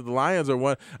 I've heard that the Lions are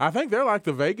one. I think they're like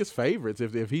the Vegas favorites.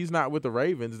 If he's not with the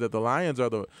Ravens, that the Lions are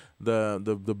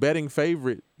the betting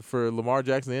favorite for Lamar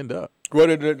Jackson to end up.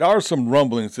 Well, there are some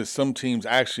rumblings that some teams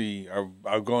actually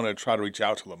are going to try to reach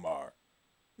out to Lamar.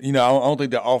 You know, I don't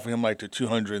think they'll offer him like the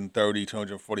 $230,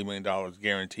 $240 million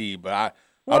guaranteed, but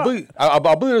I believe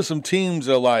there's some teams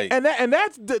that are like, and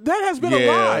that has been a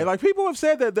lie. Like people have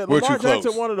said that Lamar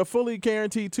Jackson wanted a fully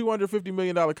guaranteed $250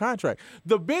 million contract.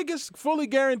 The biggest fully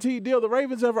guaranteed deal the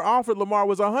Ravens ever offered Lamar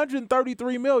was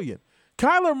 $133 million.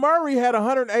 Kyler Murray had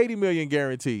 $180 million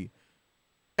guaranteed,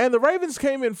 and the Ravens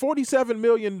came in $47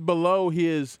 million below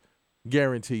his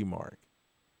guarantee mark.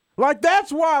 Like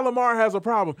that's why Lamar has a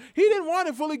problem. He didn't want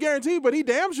it fully guaranteed, but he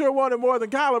damn sure wanted more than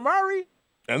Kyler Murray.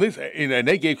 At least, and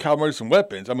they gave Kyler Murray some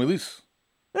weapons. I mean, at least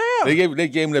they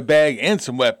gave him the bag and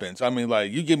some weapons. I mean,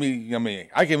 like you give me,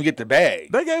 I can even get the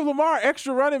bag. They gave Lamar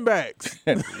extra running backs.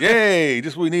 Yay!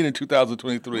 Just what we need in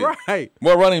 2023. Right,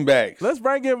 more running backs. Let's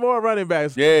bring in more running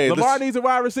backs. Yeah, Lamar needs a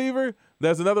wide receiver.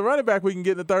 There's another running back we can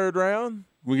get in the third round.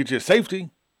 We get you a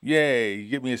safety. Yay! You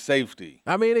get me a safety.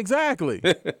 I mean, exactly.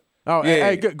 Oh, yeah.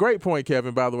 Hey, great point,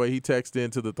 Kevin, by the way. He texted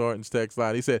into the Thornton's text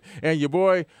line. He said, and your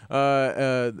boy,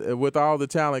 with all the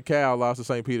talent, Cal lost to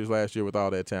St. Peter's last year with all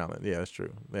that talent. Yeah, that's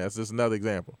true. Yeah, it's just another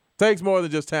example. Takes more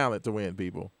than just talent to win,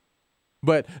 people.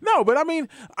 But I mean,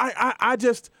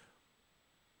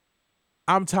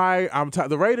 I'm tired.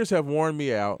 The Raiders have worn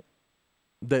me out.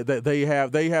 They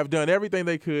have done everything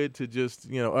they could to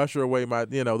just, usher away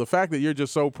the fact that you're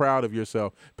just so proud of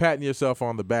yourself, patting yourself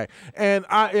on the back. And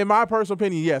in my personal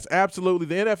opinion, yes, absolutely,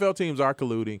 the NFL teams are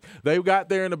colluding. They got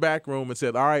there in the back room and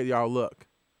said, all right, y'all, look,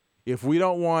 if we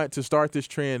don't want to start this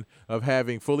trend of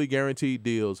having fully guaranteed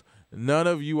deals, none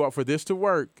of you are, for this to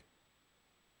work,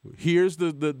 here's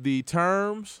the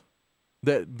terms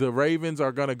that the Ravens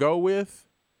are going to go with.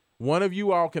 One of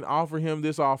you all can offer him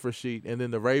this offer sheet, and then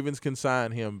the Ravens can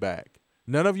sign him back.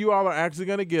 None of you all are actually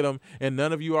going to get him, and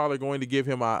none of you all are going to give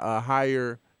him a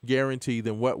higher guarantee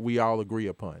than what we all agree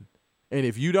upon. And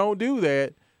if you don't do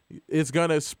that, it's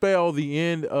going to spell the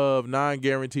end of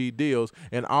non-guaranteed deals,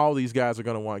 and all these guys are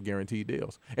going to want guaranteed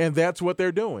deals. And that's what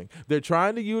they're doing. They're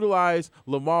trying to utilize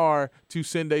Lamar to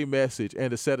send a message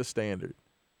and to set a standard.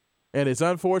 And it's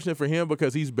unfortunate for him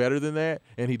because he's better than that,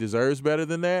 and he deserves better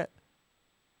than that.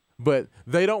 But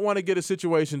they don't want to get a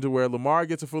situation to where Lamar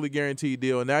gets a fully guaranteed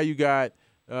deal, and now you got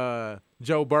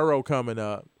Joe Burrow coming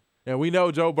up. And we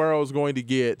know Joe Burrow is going to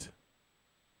get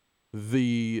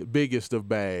the biggest of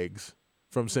bags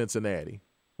from Cincinnati.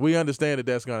 We understand that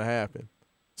that's going to happen.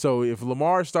 So if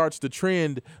Lamar starts the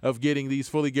trend of getting these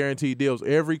fully guaranteed deals,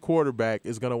 every quarterback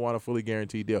is going to want a fully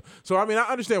guaranteed deal. So, I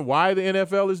understand why the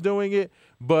NFL is doing it,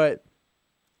 but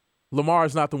Lamar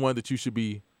is not the one that you should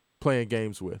be playing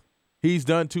games with. He's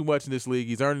done too much in this league.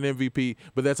 He's earned an MVP,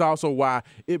 but that's also why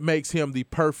it makes him the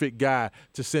perfect guy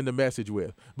to send a message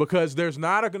with, because there's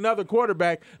not another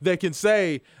quarterback that can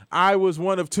say, I was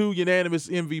one of 2 unanimous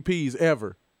MVPs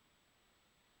ever.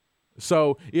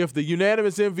 So if the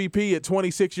unanimous MVP at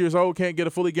 26 years old can't get a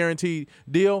fully guaranteed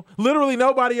deal, literally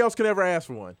nobody else can ever ask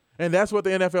for one. And that's what the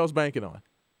NFL is banking on.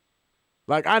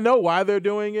 Like, I know why they're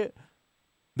doing it.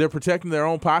 They're protecting their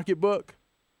own pocketbook.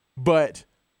 But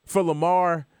for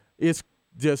Lamar, it's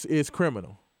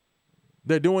criminal.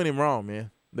 They're doing him wrong,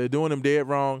 man. They're doing him dead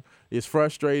wrong. It's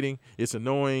frustrating. It's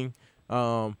annoying.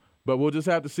 But we'll just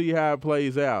have to see how it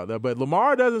plays out. But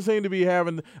Lamar doesn't seem to be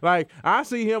having, I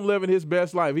see him living his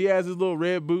best life. He has his little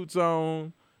red boots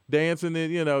on, dancing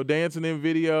in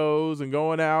videos and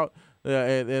going out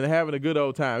and having a good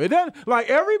old time. It doesn't, like,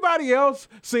 everybody else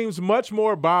seems much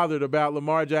more bothered about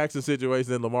Lamar Jackson's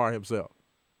situation than Lamar himself.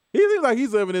 He seems like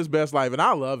he's living his best life, and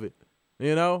I love it.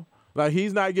 You know, like,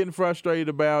 he's not getting frustrated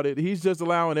about it. He's just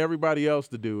allowing everybody else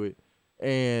to do it.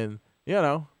 And, you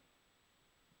know,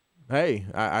 hey,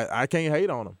 I can't hate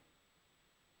on him.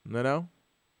 You know?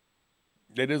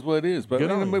 That is what it is. But Good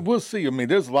I on mean, you. we'll see. I mean,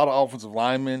 there's a lot of offensive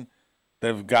linemen that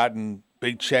have gotten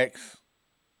big checks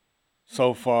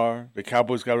so far. The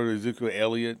Cowboys got rid of Ezekiel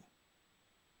Elliott.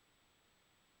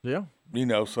 Yeah. You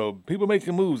know, so people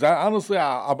making moves. I honestly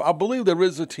believe there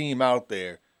is a team out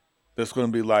there that's going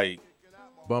to be like,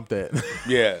 Bump that.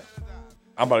 yeah,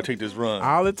 I'm about to take this run.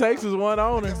 All it takes is one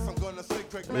owner.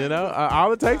 You know,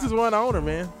 all it takes is one owner,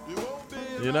 man.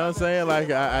 You know what I'm saying? Like,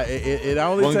 it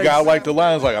only One takes. guy like the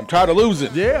Lions, like, I'm tired of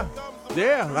losing Yeah.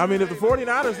 Yeah. I mean, if the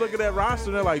 49ers look at that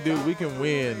roster, they're like, dude, we can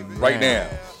win right now.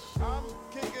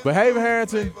 But Haven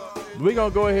Harrington, we're going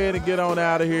to go ahead and get on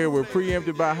out of here. We're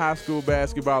preempted by high school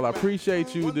basketball. I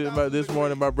appreciate you this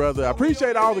morning, my brother. I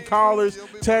appreciate all the callers,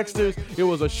 texters. It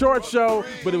was a short show,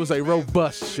 but it was a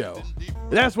robust show.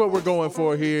 That's what we're going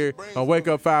for here on Wake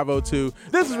Up 502.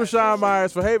 This is Raashaan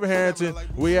Myers for Haven Harrington.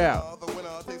 We out.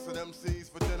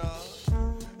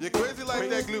 You're crazy like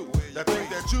that glue. That think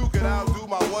that you can outdo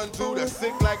my 1-2 that's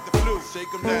sick like the flu. Shake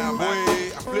 'em down, boy. I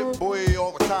flip